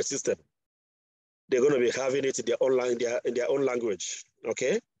download it for their system. They're going to be having it in their own language.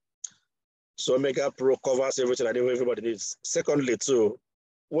 Okay? So Omegapro covers everything that everybody needs. Secondly, too,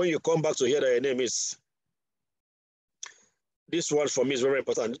 when you come back to hear that your name is, this one for me is very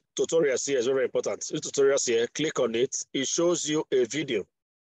important. Tutorials here is very important. This tutorials here, click on it. It shows you a video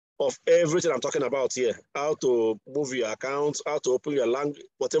of everything I'm talking about here. How to move your account, how to open your language,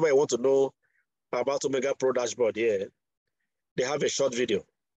 whatever you want to know about Omegapro dashboard here. They have a short video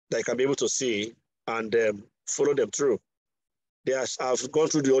that you can be able to see and follow them through. I've gone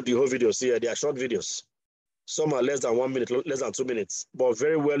through the whole videos here. They are short videos. Some are less than 1 minute, less than 2 minutes, but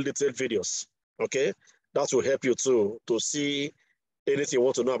very well detailed videos. Okay, that will help you to see anything you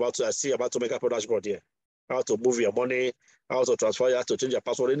want to know about. I see about Omegapro dashboard here. How to move your money, how to transfer, how to change your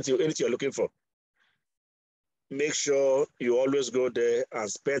password, anything you're looking for. Make sure you always go there and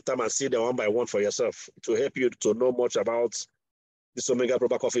spend time and see them one by one for yourself. It will help you to know much about this Omegapro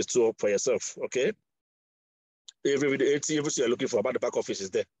back office tool for yourself. Okay. Everything you're looking for about the back office is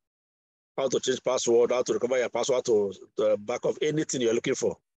there. How to change password, how to recover your password, how to the back of anything you're looking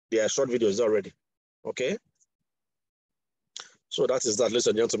for. There are short videos already. Okay. So that is that, ladies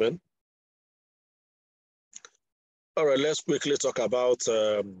and gentlemen. All right, let's quickly talk about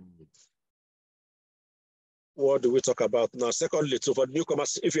what do we talk about now? Secondly, too, for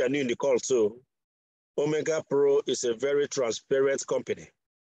newcomers, if you are new in the call too, Omegapro is a very transparent company.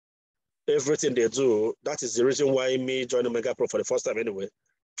 Everything they do, that is the reason why me joined Omegapro for the first time anyway.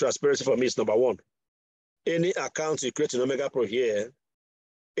 Transparency for me is number one. Any account you create in Omegapro here,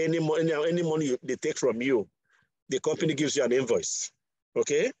 any money they take from you, the company gives you an invoice.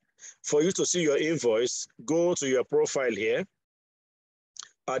 Okay? For you to see your invoice, go to your profile here.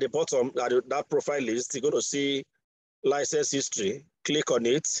 At the bottom, that profile list, you're going to see license history. Click on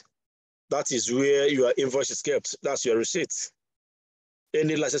it. That is where your invoice is kept. That's your receipt.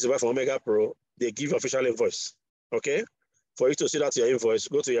 Any license you buy from Omegapro, they give you official invoice. Okay? For you to see that your invoice,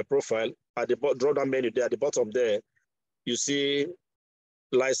 go to your profile. At the drop down menu there, at the bottom there, you see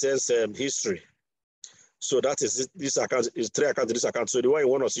license history. So that is this account, is 3 accounts in this account. So the one you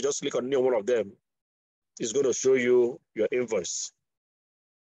want to see, just click on any one of them. It's going to show you your invoice.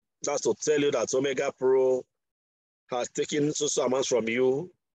 That's to tell you that Omegapro has taken so amounts from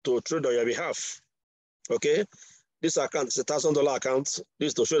you to trade on your behalf. Okay? This account is a $1,000 account. This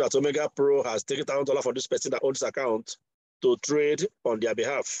is to show that Omegapro has taken $1,000 for this person that owns this account to trade on their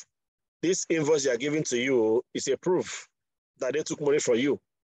behalf. This invoice they are giving to you is a proof that they took money from you.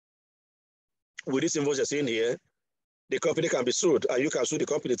 With this invoice you're seeing here, the company can be sued and you can sue the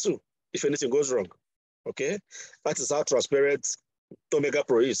company too if anything goes wrong. Okay? That is how transparent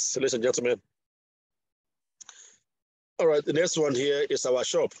Omegapro is, ladies and gentlemen. All right, the next one here is our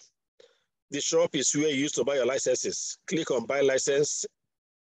shop. The shop is where you used to buy your licenses. Click on buy license.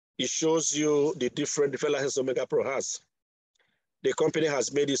 It shows you the different licenses Omegapro has. The company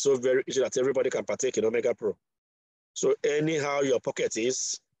has made it so very easy that everybody can partake in Omegapro. So anyhow your pocket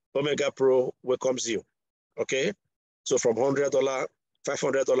is, Omegapro welcomes you. Okay? So from $100, $500,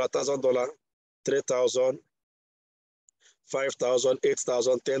 $1,000, $3,000, $5,000,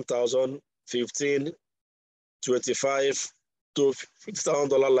 $8,000, $10,000, $15,000, $25,000 to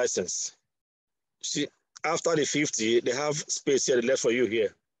 $50,000 license. See, after the 50, they have space here left for you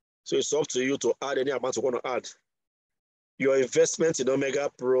here. So it's up to you to add any amount you want to add. Your investment in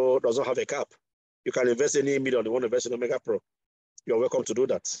Omegapro doesn't have a cap. You can invest any million you want to invest in Omegapro. You're welcome to do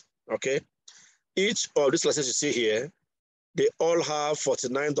that. Okay? Each of these licenses you see here, they all have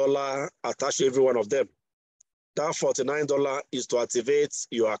 $49 attached to every one of them. That $49 is to activate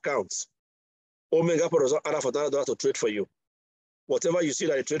your account. Omegapro doesn't add $49 to trade for you. Whatever you see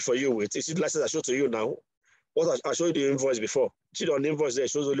that they trade for you with, you see the license I showed to you now. What I showed you the invoice before. See on the invoice there,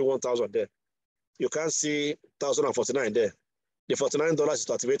 it shows only 1,000 there. You can't see 1,049 there. The $49 is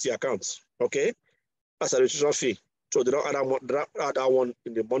to activate your account. Okay? That's a registration fee. So they don't add that one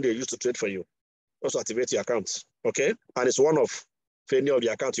in the money they used to trade for you. Also activate your account. Okay? And it's one of any of the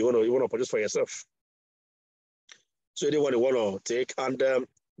accounts you want to purchase for yourself. So anyone you want to take. And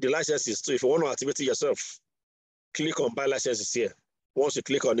the licenses too, if you want to activate it yourself, click on buy licenses here. Once you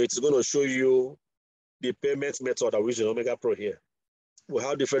click on it, it's going to show you the payment method that we use in Omegapro here. We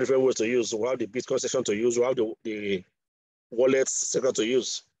have different ways to use. We have the Bitcoin section to use. We have the wallet section to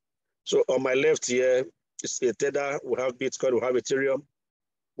use. So on my left here is a Tether. We have Bitcoin. We have Ethereum.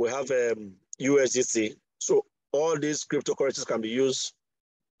 We have USDC. So all these cryptocurrencies can be used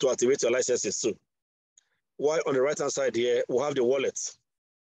to activate your licenses too. While on the right-hand side here, we have the wallets.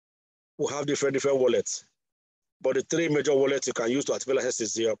 We have different wallets. But the three major wallets you can use to activate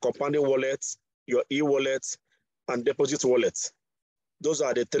licenses are your compounding wallet, your e-wallet, and deposit wallet. Those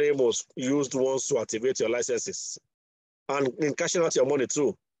are the three most used ones to activate your licenses. And in cashing out your money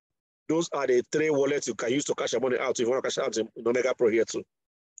too, those are the three wallets you can use to cash your money out if you want to cash out in Omegapro here too.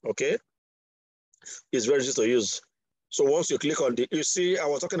 Okay? It's very easy to use. So once you click on you see, I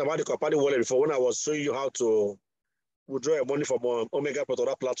was talking about the compounding wallet before when I was showing you how to withdraw your money from Omegapro to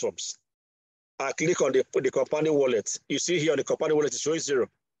other platforms. I click on the compounding wallet. You see here on the compounding wallet, it's showing 0.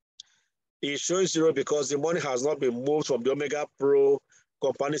 It's showing 0 because the money has not been moved from the Omegapro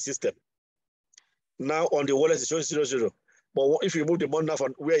compounding system. Now on the wallet, it's showing 0. But if you move the money now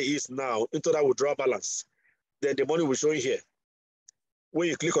from where it is now into that withdrawal balance, then the money will show you here. When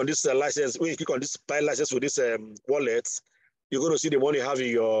you click on this license, when you click on this buy license with this wallet, you're going to see the money you have in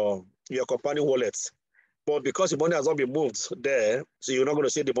your compounding wallet. But because the money has not been moved there, so you're not going to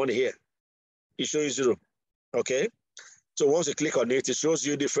see the money here. It shows you 0. Okay? So once you click on it, it shows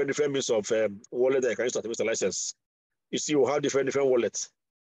you different means of wallet that you can use to activate the license. You see, you have different wallets.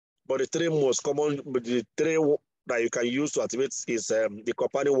 But the three most common, the three that you can use to activate is the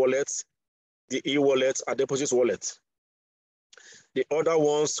compounding wallet, the e-wallet, and deposit wallet. The other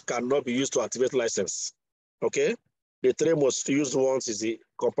ones cannot be used to activate license. Okay? The three most used ones is the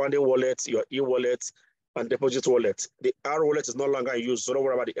compounding wallet, your e-wallet, and deposit wallet. The R wallet is no longer in use, so don't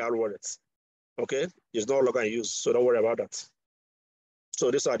worry about the R wallet. Okay? It's no longer in use, so don't worry about that.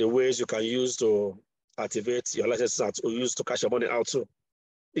 So these are the ways you can use to activate your licenses and to use to cash your money out too.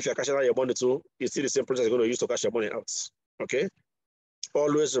 If you're cashing out your money too, it's still the same process you're going to use to cash your money out. Okay?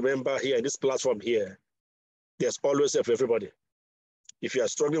 Always remember here in this platform here, there's always help for everybody. If you are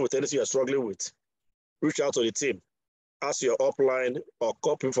struggling with anything you're struggling with, reach out to the team. Ask your upline or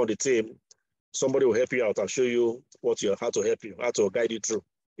call people from the team. Somebody will help you out and show you how to help you, how to guide you through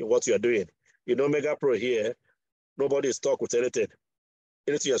in what you're doing. You know, Omegapro here, nobody is stuck with anything.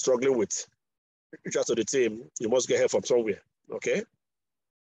 Anything you're struggling with, reach out to the team. You must get help from somewhere. Okay?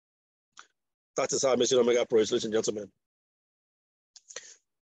 That is how I mentioned Omegapro is, ladies and gentlemen.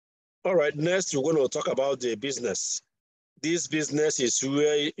 All right, next we're going to talk about the business. This business is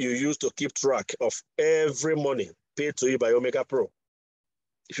where you use to keep track of every money paid to you by Omegapro.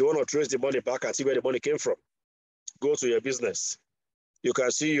 If you want to trace the money back and see where the money came from, go to your business. You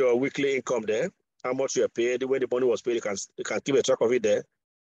can see your weekly income there, how much you are paid, when the money was paid, you can keep a track of it there.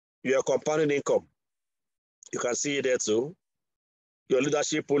 Your compounding income, you can see it there too. Your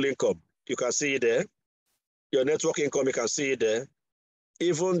leadership pool income, you can see it there. Your network income, you can see it there.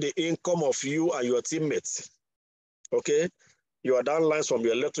 Even the income of you and your teammates, okay? Your downlines from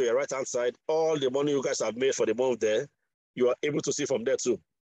your left to your right-hand side, all the money you guys have made for the month there, you are able to see from there too.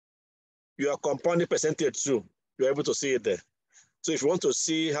 Your compounding percentage too, you're able to see it there. So if you want to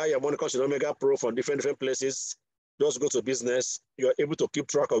see how your money comes in Omegapro from different places, just go to business. You're able to keep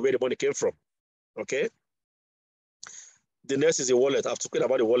track of where the money came from, okay? The next is the wallet. I've spoken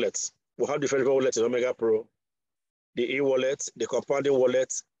about the wallets. We have different wallets in Omegapro. The e-wallet, the compounding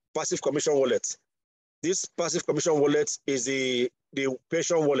wallet, passive commission wallet. This passive commission wallet is the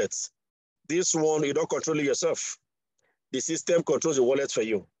pension wallet. This one, you don't control it yourself. The system controls the wallet for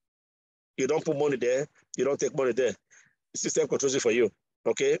you. You don't put money there. You don't take money there. The system controls it for you,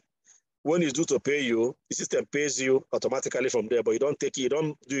 okay? When it's due to pay you, the system pays you automatically from there, but you don't take it, you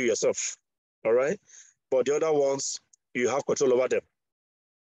don't do it yourself, all right? But the other ones, you have control over them.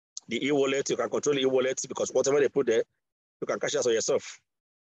 The e-wallet, you can control the e-wallet because whatever they put there, you can cash out on yourself.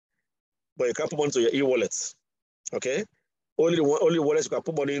 But you can't put money to your e-wallet, okay? Only wallet you can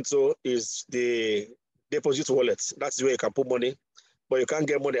put money into is the deposit wallet. That's where you can put money, but you can't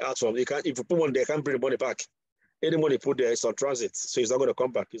get money out from. If you put money there, you can't bring the money back. Any money put there is on transit, so it's not going to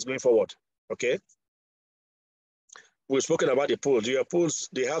come back. It's going forward, okay? We've spoken about the pools. Your pools,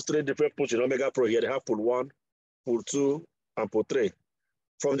 they have 3 different pools in Omegapro here. They have pool 1, pool 2, and pool 3.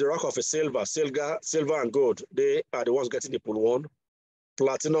 From the rock of a silver and gold, they are the ones getting the pool 1.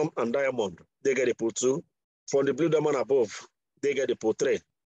 Platinum and diamond, they get the pool 2. From the blue diamond above, they get the pool 3,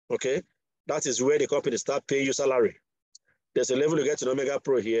 okay? That is where the company start paying you salary. There's a level you get in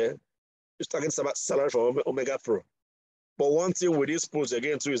Omegapro here. You're talking about salary for Omegapro. But one thing with these pools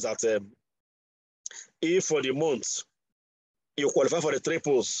again too is that if for the month you qualify for the 3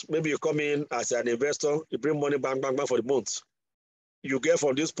 pools, maybe you come in as an investor, you bring money bang for the month. you get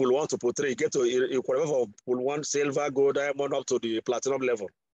from this pool 1 to pool 3, you get to whatever from pool 1, silver, gold, diamond, up to the platinum level,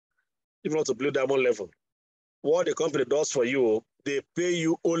 even up to blue diamond level. What the company does for you, they pay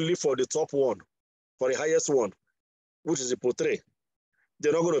you only for the top one, for the highest one, which is the pool 3.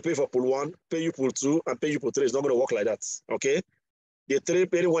 They're not going to pay for pool 1, pay you pool 2, and pay you pool 3. It's not going to work like that, okay? The 3,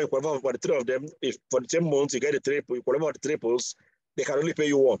 anyone, whatever, for the 3 of them, if for the same month you get the 3, whatever the 3 pools, they can only pay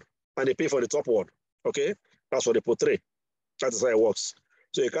you 1, and they pay for the top one, okay? That's for the pool 3. That is how it works.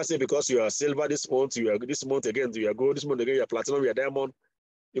 So you can't say because you are silver this month, this month again, you are gold, this month again, you are platinum, you are diamond,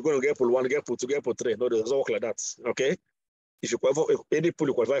 you're going to get pool 1, get pool 2, get pool 3. No, it doesn't work like that, okay? If you qualify, if any pool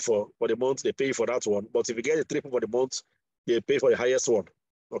you qualify for the month, they pay you for that one. But if you get the 3 pool for the month, they pay for the highest one,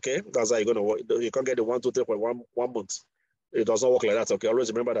 okay? That's how you're going to work. You can't get the 1, 2, 3 for one month. It doesn't work like that, okay?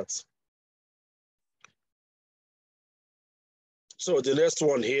 Always remember that. So the next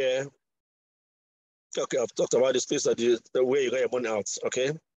one here, okay, I've talked about this place, the way you get your money out,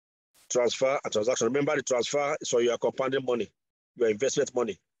 okay? Transfer and transaction. Remember the transfer is for your compounding money, your investment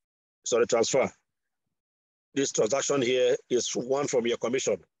money. So the transfer. This transaction here is one from your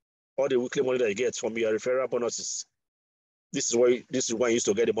commission, all the weekly money that you get from your referral bonuses. This is where you used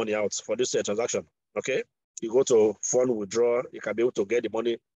to get the money out for this transaction, okay? You go to fund withdraw, you can be able to get the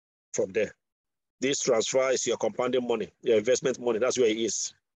money from there. This transfer is your compounding money, your investment money, that's where it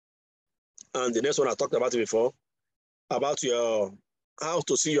is. And the next one I talked about it before, about your how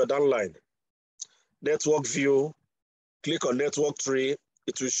to see your downline. Network view, click on network tree,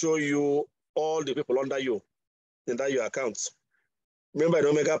 it will show you all the people under you in that your account. Remember in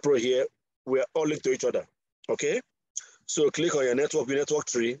Omegapro here, we're all linked to each other, okay? So click on your network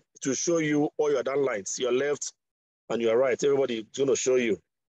tree to show you all your downlines, your left and your right. Everybody is going to show you.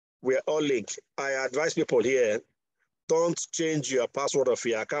 We're all linked. I advise people here, don't change your password of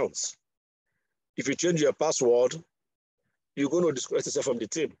your accounts. If you change your password, you're going to disconnect yourself from the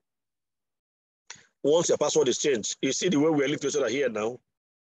team. Once your password is changed, you see the way we're linked to each other here now,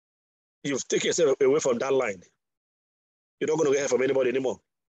 you've taken yourself away from that line. You're not going to get help from anybody anymore.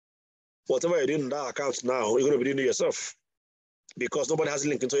 Whatever you're doing in that account now, you're going to be doing it yourself because nobody has a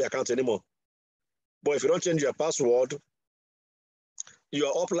link into your account anymore. But if you don't change your password,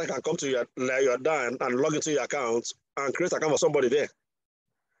 your upline can come to your down and log into your account and create an account for somebody there.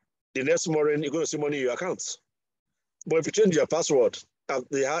 The next morning, you're going to see money in your account. But if you change your password,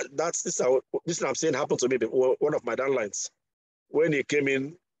 this I'm saying happened to me, one of my downlines. When he came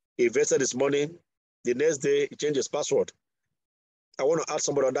in, he invested his money. The next day, he changed his password. I want to add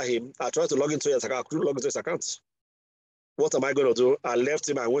somebody under him. I tried to log into his account. I couldn't log into his account. What am I going to do? I left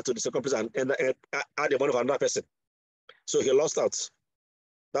him. I went to the second place and add the money for another person. So he lost out.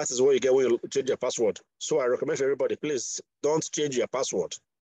 That is what you get when you change your password. So I recommend for everybody, please don't change your password.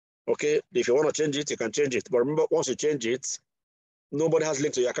 Okay? If you want to change it, you can change it. But remember, once you change it, nobody has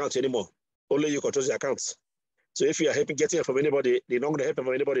linked to your account anymore. Only you control your accounts. So if you are getting it from anybody, they're not going to help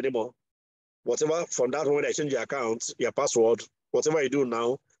from anybody anymore. Whatever, from that moment I change your account, your password, whatever you do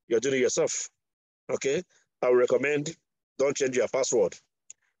now, you're doing it yourself. Okay? I would recommend don't change your password.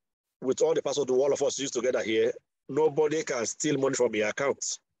 With all the password all of us use together here, nobody can steal money from your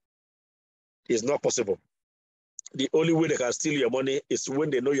account. It's not possible. The only way they can steal your money is when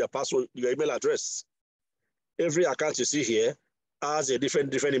they know your password, your email address. Every account you see here has a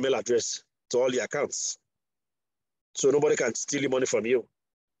different email address to all the accounts. So nobody can steal your money from you.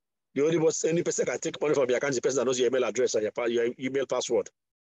 The only person can take money from your account is the person that knows your email address and your email password.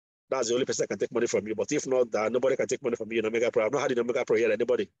 That's the only person that can take money from you. But if not that, nobody can take money from you in Omegapro. I've not had in Omegapro here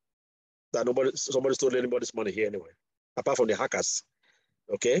anybody. Somebody stole anybody's money here anyway, apart from the hackers.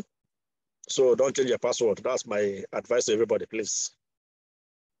 Okay? So don't change your password. That's my advice to everybody, please.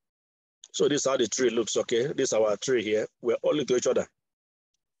 So this is how the tree looks, okay? This is our tree here. We're all linked to each other.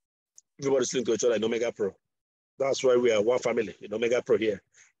 Everybody's linked to each other in Omegapro. That's why we are one family in Omegapro here.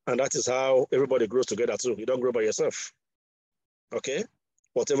 And that is how everybody grows together too. You don't grow by yourself. Okay?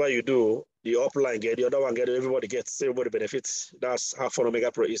 Whatever you do, the upline get, the other one get, everybody gets, everybody benefits. That's how fun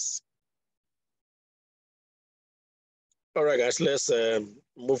Omegapro is. All right, guys, let's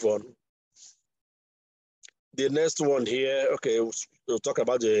move on. The next one here, okay, we'll talk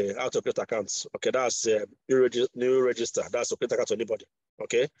about the how to create accounts. Okay, that's new register. That's to create account to anybody.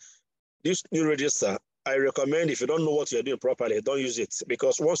 Okay, this new register, I recommend if you don't know what you're doing properly, don't use it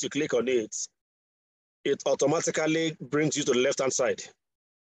because once you click on it, it automatically brings you to the left-hand side.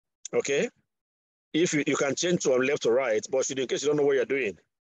 Okay, if you can change from left to right, but in case you don't know what you're doing,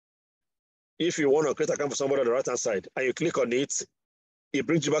 if you want to create an account for somebody on the right-hand side and you click on it, it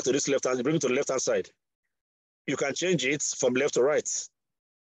brings you back to this left-hand, it brings you to the left-hand side. You can change it from left to right.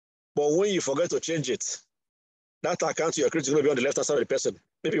 But when you forget to change it, that account you're creating is going to be on the left-hand side of the person.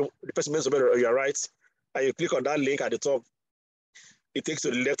 Maybe the person means you're right, and you click on that link at the top, it takes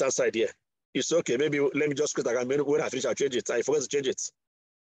to the left-hand side here. It's okay, maybe let me just create an account. Maybe when I finish, I'll change it. I forget to change it.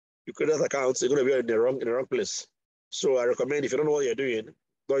 You create that account, you're going to be in the wrong place. So I recommend, if you don't know what you're doing,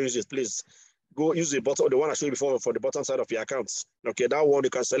 don't use it, please. Go use the bottom, the one I showed you before for the bottom side of your account. Okay, that one you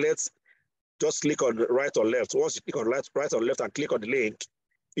can select, just click on right or left. Once you click on right or left and click on the link,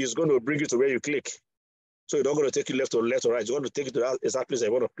 it's going to bring you to where you click. So you're not going to take you left or right. It's going to take you to that exact place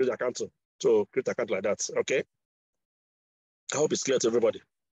you want to create an account to. So create an account like that, okay? I hope it's clear to everybody.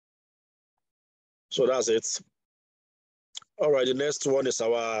 So that's it. All right, the next one is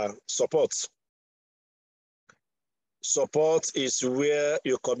our support. Support is where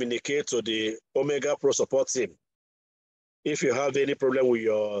you communicate to the Omegapro support team. If you have any problem with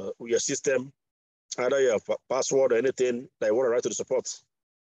your system, either your password or anything that you want to write to the support,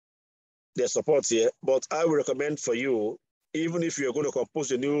 there's support here. But I will recommend for you, even if you're going to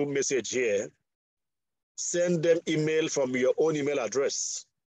compose a new message here, send them email from your own email address.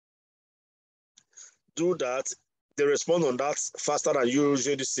 Do that. They respond on that faster than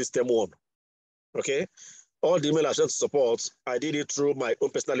usually the system one. Okay? All the email I sent to support, I did it through my own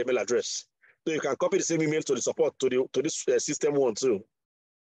personal email address. So you can copy the same email to the support, to this system one too.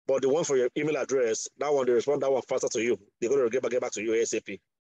 But the one for your email address, that one, they respond that one faster to you. They're going to get back to you ASAP.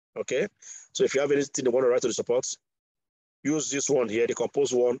 Okay? So if you have anything you want to write to the support, use this one here, the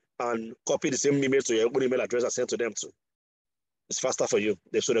compose one, and copy the same email to your own email address and send to them too. It's faster for you.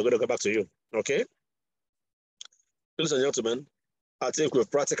 So they're going to get back to you. Okay? Ladies and gentlemen, I think we've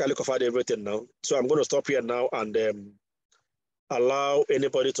practically covered everything now. So I'm going to stop here now and allow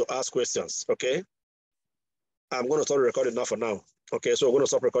anybody to ask questions, okay? I'm going to start recording now for now. Okay, so we're going to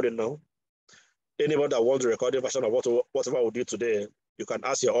stop recording now. Anybody that wants the recording version of whatever we did today, you can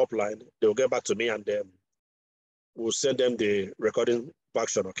ask your upline. They'll get back to me and we'll send them the recording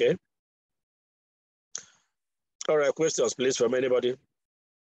version, okay? All right, questions, please, from anybody.